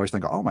hear my voice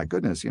and they go, oh my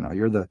goodness,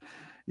 you're the,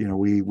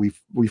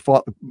 we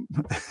fall.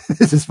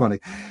 This is funny.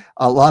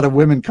 A lot of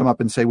women come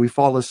up and say, we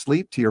fall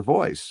asleep to your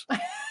voice.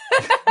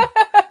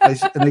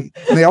 and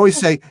they always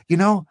say,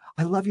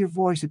 I love your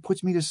voice. It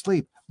puts me to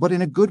sleep, but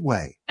in a good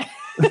way.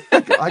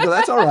 I go,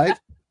 that's all right.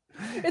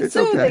 It's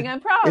soothing, okay. I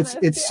promise.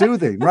 It's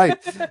soothing, right?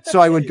 So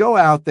I would go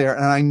out there,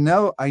 and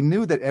I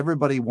knew that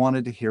everybody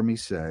wanted to hear me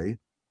say,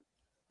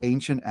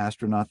 ancient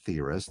astronaut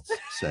theorists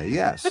say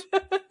yes.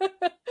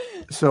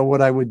 So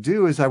what I would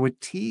do is I would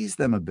tease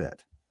them a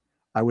bit.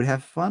 I would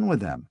have fun with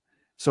them.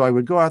 So I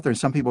would go out there and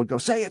some people would go,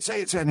 say it.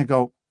 And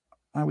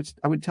I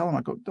would tell them,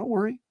 I go, don't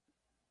worry.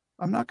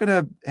 I'm not going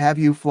to have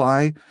you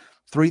fly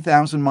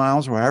 3,000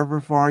 miles or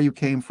however far you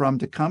came from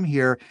to come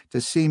here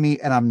to see me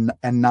and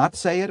not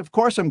say it. Of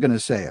course I'm going to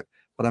say it,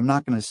 but I'm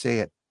not going to say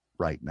it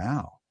right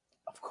now.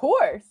 Of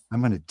course. I'm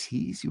going to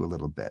tease you a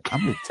little bit.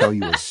 I'm going to tell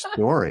you a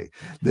story.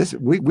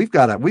 We've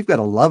got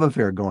a love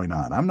affair going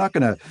on. I'm not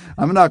going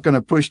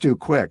to push too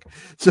quick.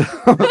 So,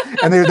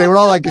 and they were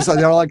all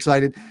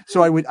excited.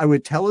 So I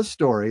would tell a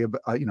story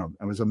about,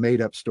 it was a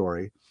made up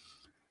story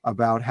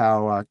about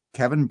how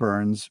Kevin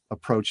Burns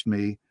approached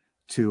me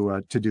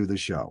to do the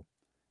show.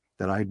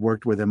 that I'd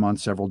worked with him on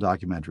several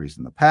documentaries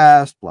in the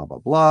past, blah, blah,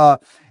 blah.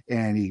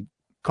 And he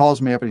calls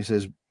me up and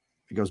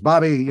he goes,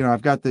 Bobby,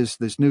 I've got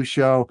this new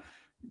show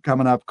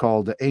coming up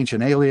called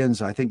Ancient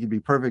Aliens. I think you'd be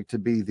perfect to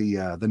be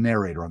the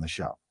narrator on the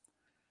show.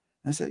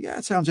 And I said, yeah,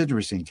 it sounds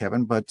interesting,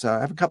 Kevin, but I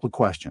have a couple of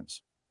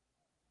questions.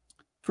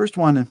 First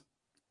one,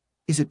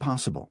 is it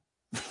possible?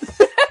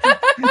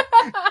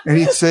 And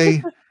he'd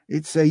say,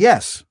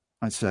 yes.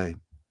 I'd say,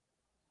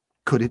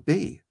 could it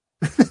be?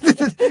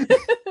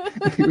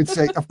 He would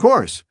say, of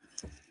course.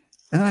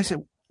 And then I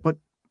said, but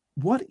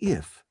what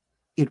if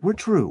it were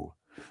true?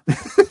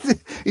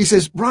 He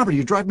says, Robert,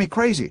 you drive me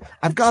crazy.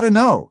 I've got to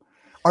know.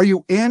 Are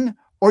you in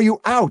or are you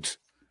out?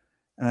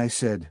 And I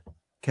said,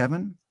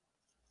 Kevin,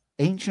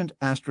 ancient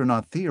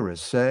astronaut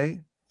theorists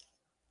say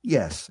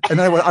yes. And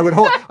then I would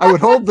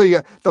hold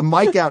the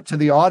mic out to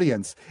the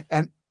audience,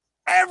 and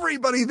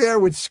everybody there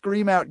would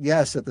scream out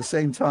yes at the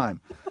same time.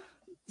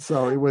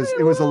 So it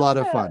was a lot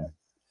of fun.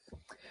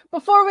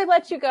 Before we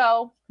let you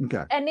go,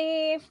 okay,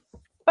 any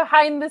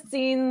behind the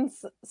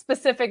scenes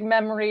specific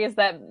memories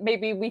that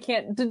maybe we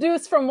can't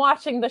deduce from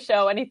watching the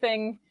show?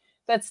 Anything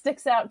that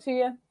sticks out to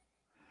you?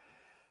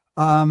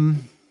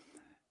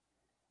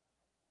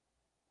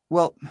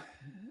 Well,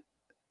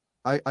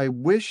 I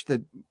wish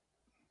that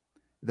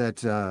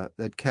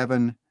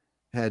Kevin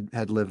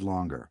had lived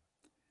longer.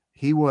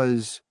 He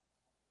was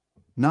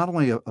not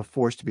only a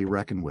force to be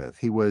reckoned with,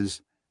 he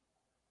was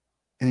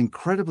an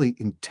incredibly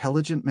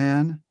intelligent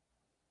man.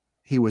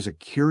 He was a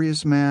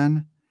curious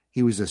man.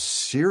 He was a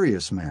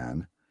serious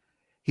man.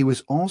 He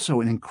was also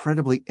an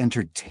incredibly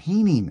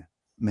entertaining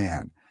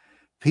man.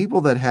 People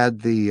that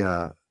had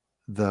the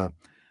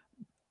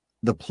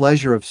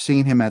pleasure of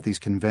seeing him at these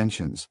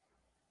conventions,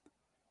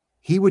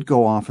 he would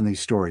go off in these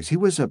stories. He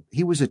was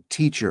a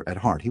teacher at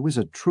heart. He was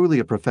truly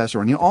a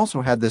professor, and he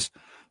also had this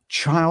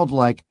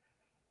childlike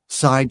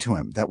side to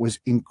him that was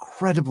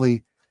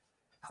incredibly.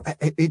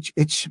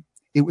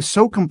 It was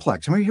so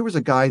complex. I mean, here was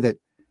a guy that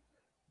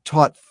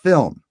taught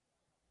film,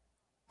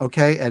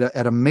 okay,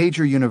 at a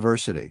major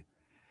university,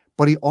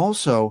 but he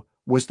also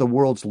was the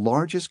world's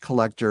largest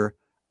collector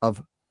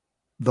of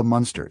the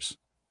Munsters.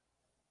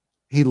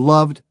 He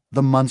loved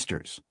the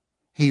Munsters.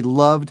 He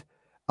loved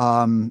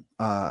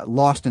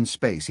Lost in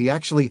Space. He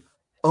actually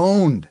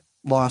owned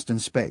Lost in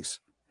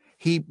Space.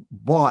 He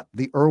bought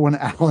the Irwin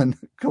Allen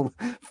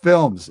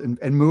films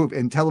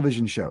and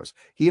television shows.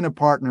 He and a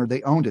partner,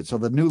 they owned it. So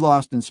the new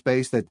Lost in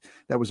Space that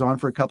was on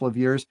for a couple of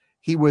years,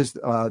 he was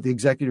the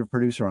executive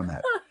producer on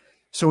that.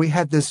 So he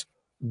had this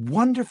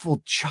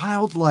wonderful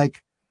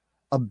childlike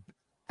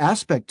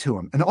aspect to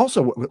him. And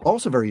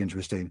also very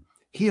interesting,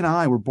 he and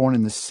I were born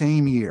in the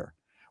same year.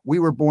 We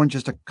were born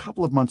just a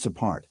couple of months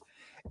apart.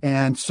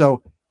 And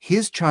so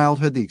his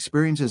childhood, the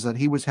experiences that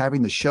he was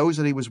having, the shows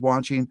that he was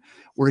watching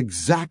were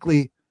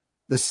exactly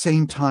the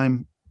same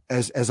time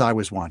as I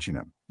was watching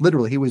him.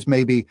 Literally, he was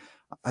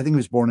I think he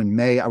was born in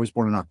May. I was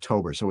born in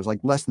October. So it was like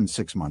less than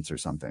 6 months or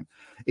something.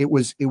 It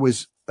was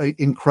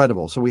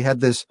incredible. So we had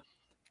this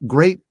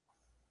great,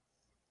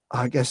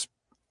 I guess,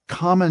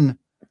 common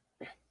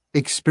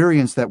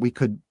experience that we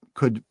could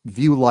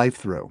view life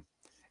through.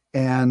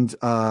 And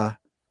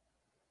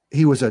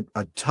he was a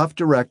tough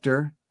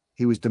director.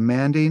 He was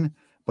demanding,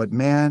 but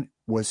man,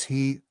 was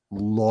he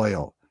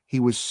loyal. He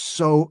was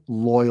so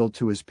loyal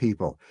to his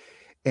people.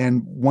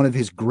 And one of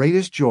his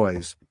greatest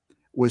joys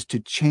was to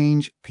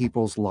change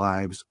people's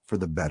lives for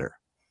the better.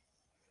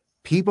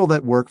 People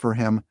that work for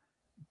him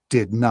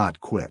did not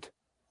quit.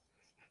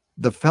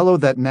 The fellow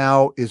that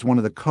now is one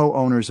of the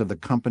co-owners of the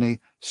company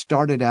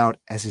started out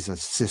as his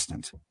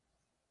assistant.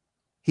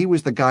 He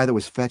was the guy that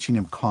was fetching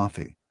him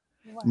coffee.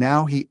 Wow.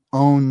 Now he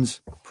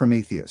owns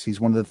Prometheus. He's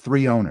one of the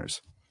 3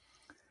 owners.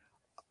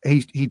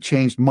 He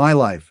changed my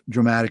life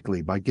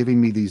dramatically by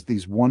giving me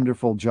these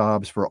wonderful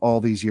jobs for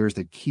all these years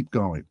that keep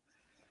going.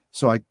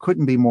 So I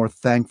couldn't be more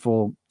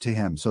thankful to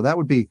him. So that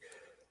would be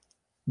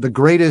the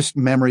greatest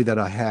memory that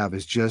I have,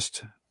 is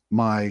just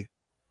my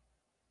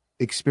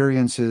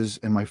experiences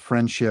and my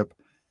friendship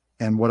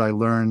and what I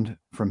learned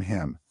from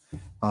him.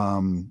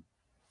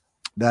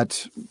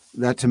 That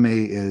to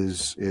me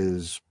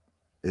is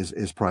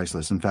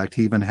priceless. In fact,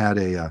 he even had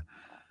there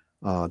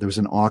was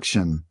an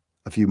auction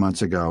a few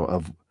months ago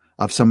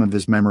of some of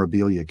his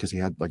memorabilia, because he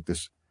had like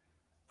this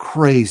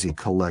crazy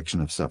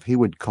collection of stuff. He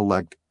would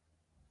collect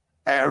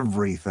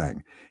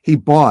everything. He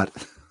bought,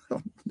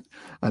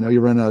 I know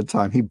you're running out of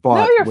time. He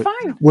bought. No, you're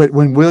fine. When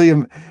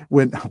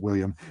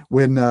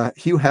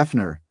Hugh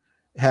Hefner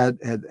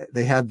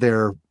had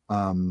their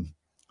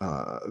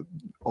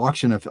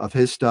auction of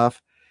his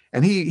stuff,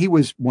 and he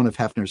was one of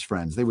Hefner's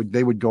friends. They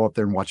would go up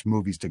there and watch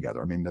movies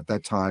together. I mean, at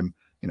that time,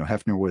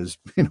 Hefner was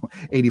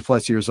 80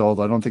 plus years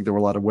old. I don't think there were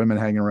a lot of women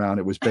hanging around.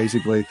 It was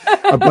basically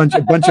a bunch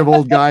of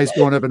old guys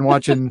going up and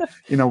watching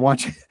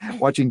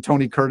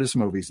Tony Curtis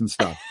movies and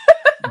stuff.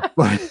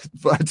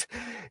 But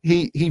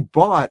he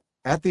bought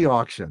at the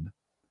auction.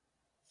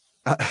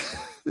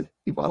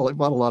 He bought a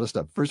lot of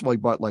stuff. First of all, he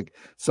bought like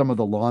some of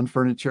the lawn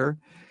furniture,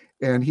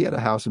 and he had a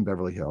house in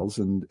Beverly Hills,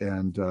 and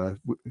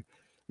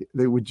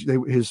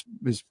his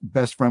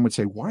best friend would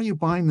say, "Why are you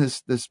buying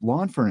this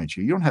lawn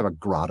furniture? You don't have a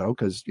grotto,"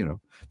 because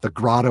the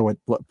grotto at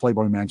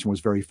Playboy Mansion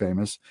was very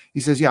famous. He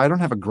says, "Yeah, I don't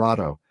have a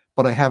grotto,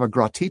 but I have a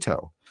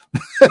grottito."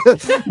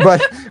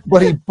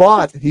 but he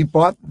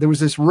bought there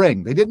was this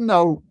ring. They didn't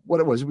know what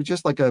it was. It was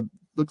just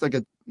looked like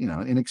a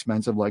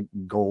inexpensive, like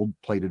gold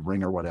plated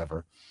ring or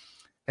whatever.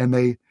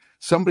 And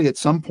somebody at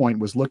some point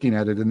was looking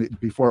at it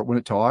before it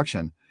went to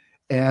auction,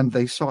 and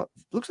they saw,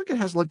 looks like it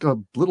has like a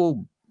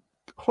little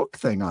hook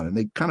thing on it. And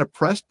they kind of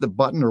pressed the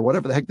button or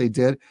whatever the heck they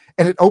did,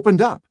 and it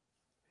opened up.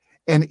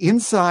 And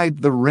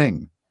inside the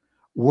ring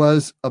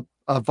was a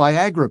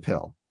Viagra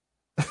pill,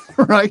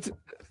 right?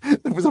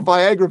 It was a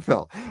Viagra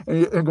pill. And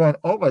you're going,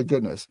 oh my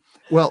goodness.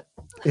 Well,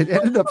 it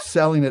ended up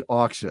selling at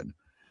auction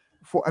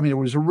it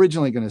was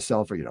originally going to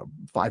sell for,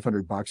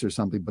 $500 or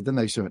something, but then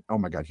they said, oh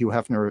my God, Hugh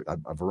Hefner, a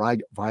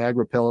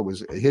Viagra pill. It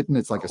was hidden.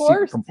 It's like a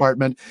secret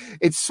compartment.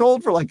 It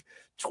sold for like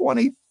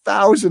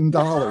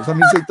 $20,000. I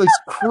mean, it's like this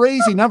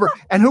crazy number.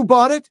 And who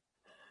bought it?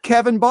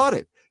 Kevin bought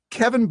it.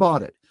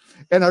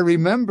 And I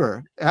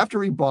remember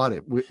after he bought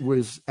it,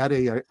 was at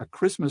a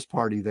Christmas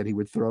party that he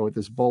would throw at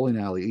this bowling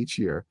alley each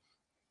year.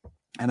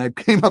 And I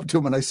came up to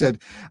him and I said,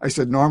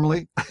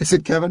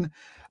 Kevin,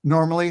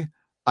 normally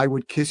I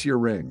would kiss your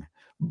ring,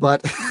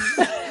 but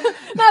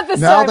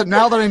now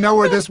that I know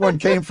where this one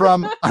came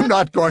from, I'm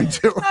not going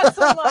to.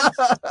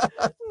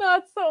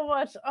 Not so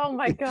much. Oh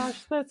my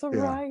gosh, that's a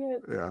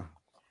riot. Yeah.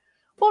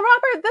 Well,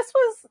 Robert, this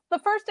was the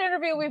first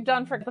interview we've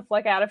done for The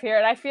Flick Out of Here,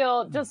 and I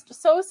feel just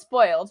so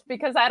spoiled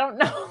because I don't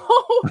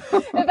know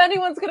if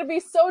anyone's going to be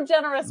so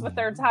generous with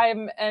their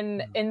time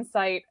and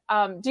insight.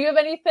 Do you have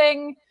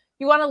anything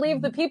you want to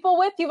leave the people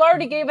with? You've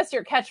already gave us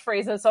your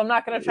catchphrases, so I'm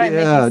not going to try and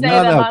make you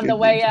say them on the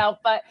way out.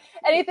 But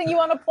anything you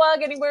want to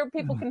plug, anywhere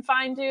people can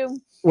find you?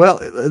 Well,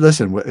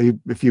 listen,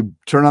 if you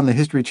turn on the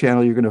History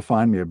Channel, you're going to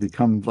find me. I've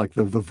become like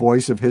the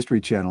voice of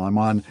History Channel. I'm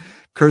on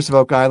Curse of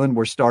Oak Island.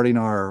 We're starting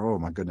our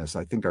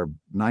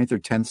 9th or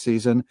 10th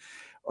season.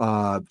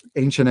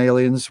 Ancient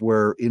Aliens,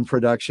 we're in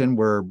production.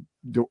 We're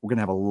going to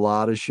have a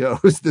lot of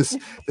shows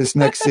this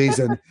next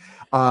season.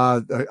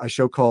 A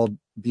show called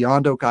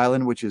Beyond Oak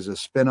Island, which is a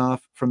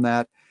spinoff from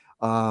that.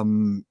 I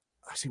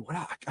see what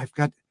I've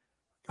got.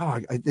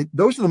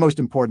 Those are the most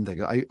important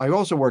things. I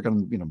also work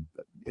on,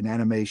 in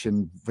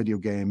animation, video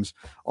games,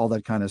 all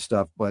that kind of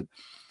stuff. But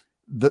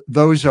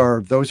those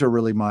are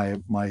really my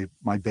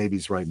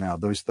babies right now.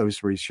 Those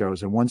 3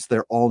 shows, and once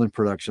they're all in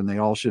production, they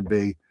all should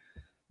be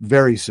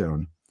very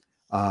soon.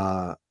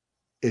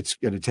 It's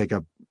going to take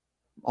up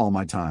all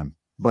my time,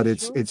 but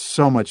it's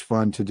so much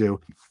fun to do.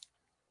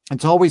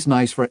 It's always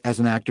nice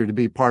as an actor to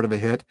be part of a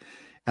hit,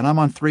 and I'm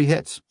on 3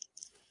 hits.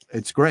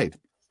 It's great.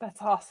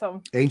 That's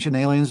awesome. Ancient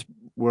Aliens,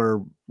 we're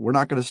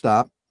not going to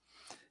stop.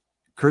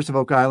 Curse of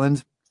Oak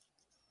Island,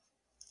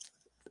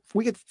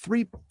 we get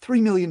 3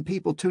 million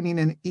people tuning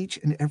in each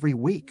and every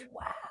week.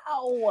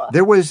 Wow.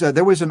 There was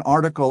an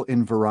article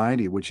in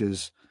Variety, which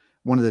is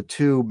one of the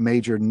 2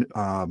 major,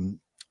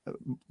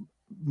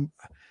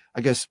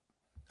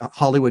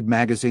 Hollywood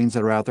magazines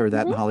that are out there,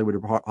 that and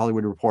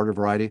Hollywood Reporter,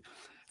 Variety.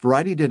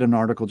 Variety did an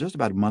article just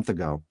about a month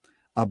ago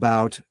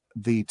about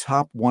the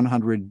top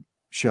 100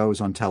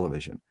 shows on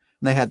television.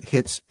 And they had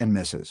hits and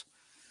misses.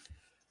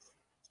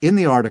 In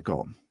the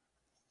article,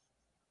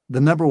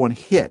 the number 1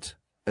 hit,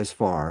 as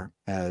far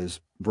as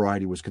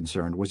Variety was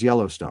concerned, was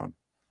Yellowstone,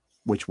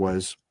 which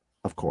was,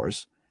 of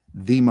course,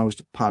 the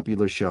most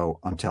popular show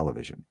on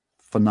television.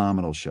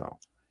 Phenomenal show.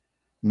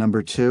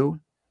 Number 2,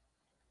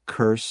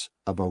 Curse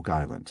of Oak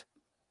Island.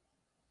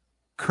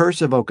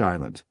 Curse of Oak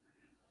Island.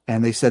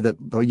 And they said that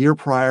the year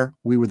prior,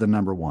 we were the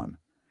number 1.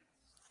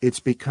 It's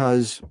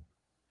because,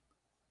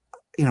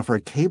 for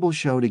a cable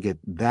show to get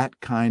that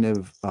kind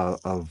of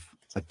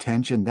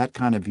attention, that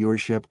kind of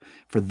viewership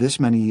for this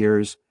many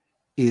years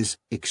is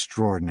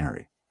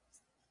extraordinary.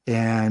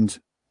 And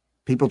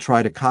people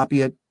try to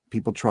copy it.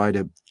 People try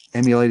to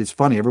emulate. It's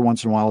funny. Every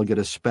once in a while, I'll get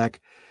a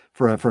spec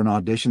for an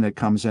audition that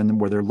comes in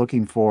where they're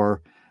looking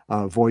for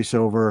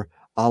voiceover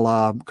a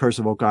la Curse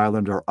of Oak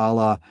Island or a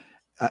la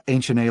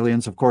Ancient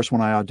Aliens. Of course, when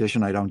I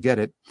audition, I don't get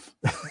it.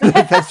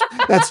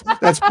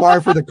 that's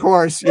par for the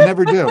course. You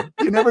never do.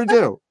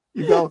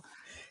 You go,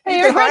 hey,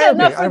 you're good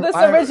enough for this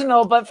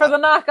original, but for the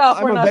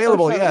knockoff, we're not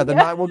available. So sure.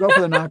 Yeah, we'll go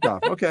for the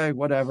knockoff. Okay,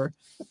 whatever.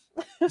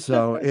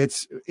 So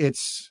it's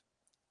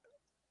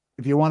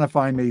if you want to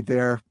find me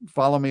there,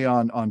 follow me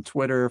on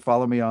Twitter,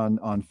 follow me on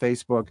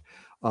Facebook.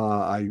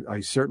 I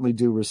certainly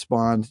do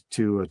respond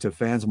to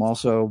fans. I'm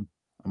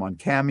on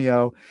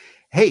Cameo.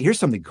 Hey, here's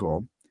something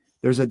cool.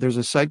 There's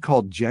a site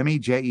called Jemi,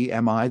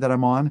 Jemi, that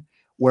I'm on,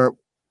 where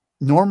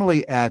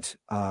normally at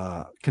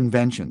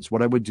conventions,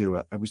 what I would do,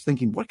 I was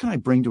thinking, what can I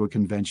bring to a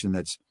convention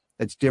that's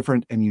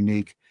different and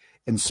unique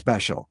and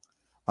special,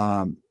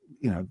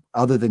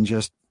 other than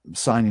just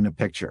signing a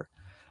picture.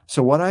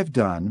 So what I've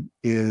done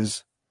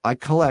is I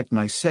collect and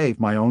I save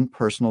my own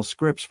personal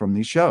scripts from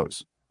these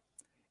shows.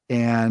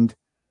 And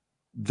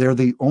they're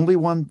the only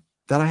one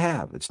that I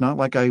have. It's not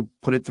like I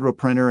put it through a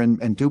printer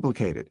and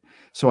duplicate it.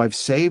 So I've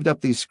saved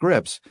up these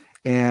scripts,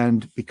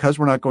 And because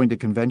we're not going to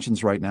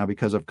conventions right now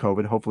because of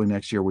COVID, hopefully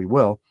next year we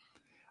will,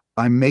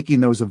 I'm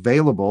making those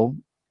available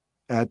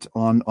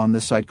on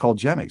this site called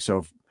Gemming. So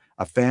if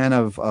a fan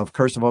of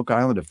Curse of Oak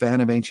Island, a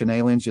fan of Ancient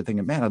Aliens, you're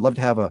thinking, man, I'd love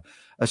to have a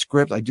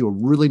script. I do a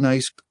really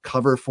nice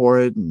cover for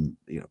it and,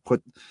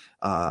 put,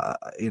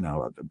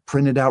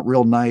 print it out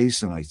real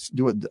nice. And I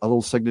do a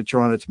little signature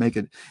on it to make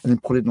it, and then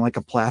put it in like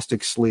a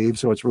plastic sleeve.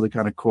 So it's really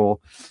kind of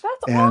cool.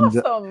 That's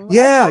awesome.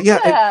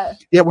 Yeah.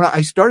 When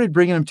I started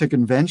bringing them to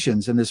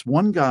conventions, and this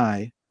one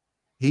guy,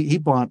 he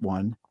bought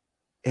one,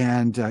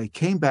 and he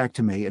came back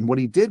to me. And what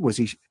he did was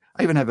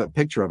I even have a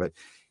picture of it.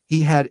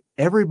 He had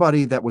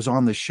everybody that was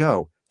on the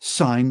show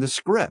sign the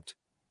script.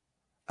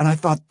 And I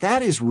thought,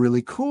 that is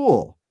really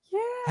cool.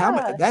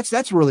 Yeah. That's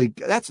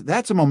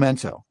a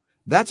memento.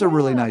 That's a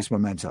really nice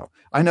memento.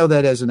 I know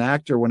that as an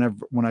actor, when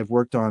I've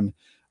worked on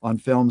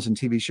films and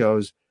TV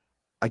shows,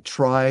 I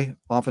try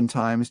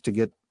oftentimes to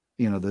get,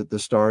 the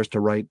stars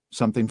to write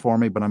something for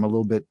me, but I'm a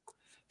little bit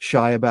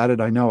shy about it.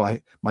 I know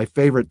my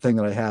favorite thing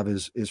that I have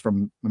is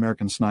from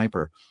American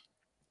Sniper,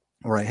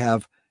 where I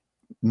have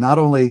not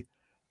only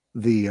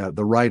the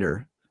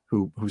writer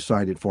who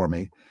signed it for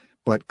me,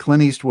 but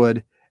Clint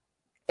Eastwood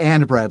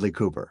and Bradley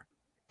Cooper.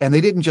 And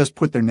they didn't just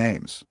put their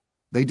names.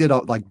 They did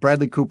like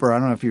Bradley Cooper. I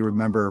don't know if you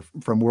remember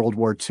from World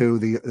War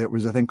II. There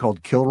was a thing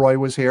called Kilroy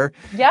was here.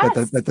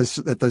 Yes.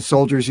 That the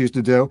soldiers used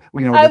to do.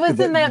 I was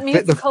in that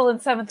musical in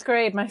 7th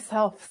grade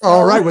myself. So.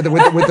 Oh, right. With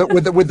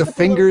the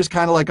fingers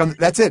kind of like on.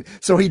 That's it.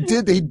 So he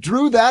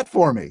drew that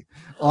for me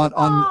on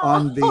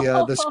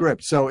the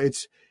script. So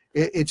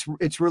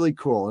it's really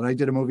cool. And I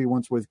did a movie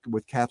once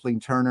with Kathleen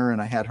Turner,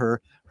 and I had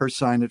her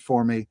sign it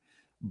for me.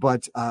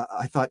 But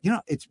I thought,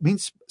 it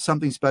means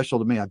something special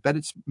to me. I bet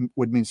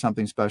would mean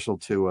something special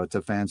to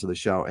fans of the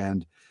show,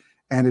 and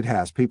it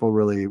has. People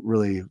really,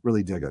 really,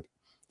 really dig it.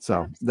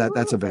 So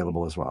that's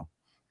available as well.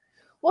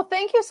 Well,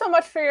 thank you so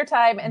much for your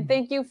time, and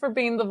thank you for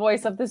being the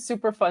voice of this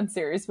super fun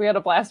series. We had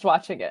a blast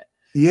watching it.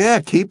 Yeah,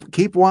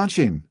 keep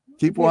watching.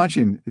 Keep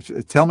watching.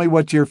 Tell me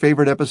what your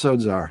favorite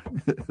episodes are.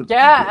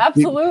 Yeah,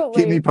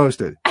 absolutely. Keep me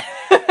posted.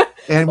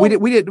 And we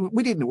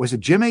didn't. Was it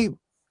Jimmy?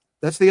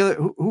 That's the other.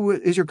 Who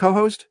is your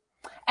co-host?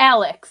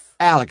 Alex.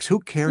 Who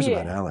cares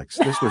about Alex?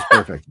 This was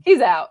perfect.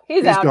 He's out.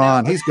 He's out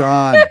gone. now. He's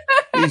gone.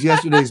 He's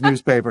yesterday's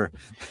newspaper.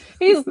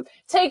 He's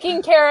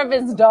taking care of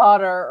his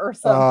daughter or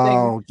something.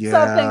 Oh, yeah.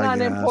 Something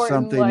unimportant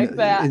something like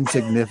that.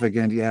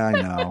 Insignificant. Yeah, I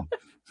know.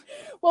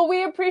 Well,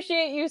 we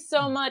appreciate you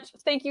so much.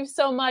 Thank you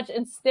so much.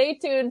 And stay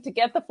tuned to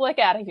get the flick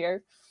out of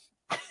here.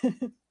 Bye.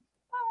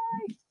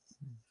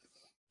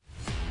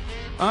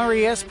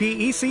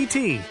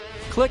 RESPECT.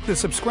 Click the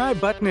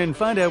subscribe button and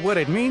find out what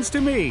it means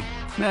to me.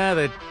 Nah,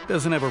 that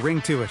doesn't have a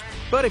ring to it.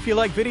 But if you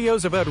like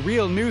videos about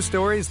real news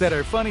stories that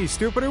are funny,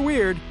 stupid, or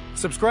weird,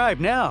 subscribe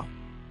now.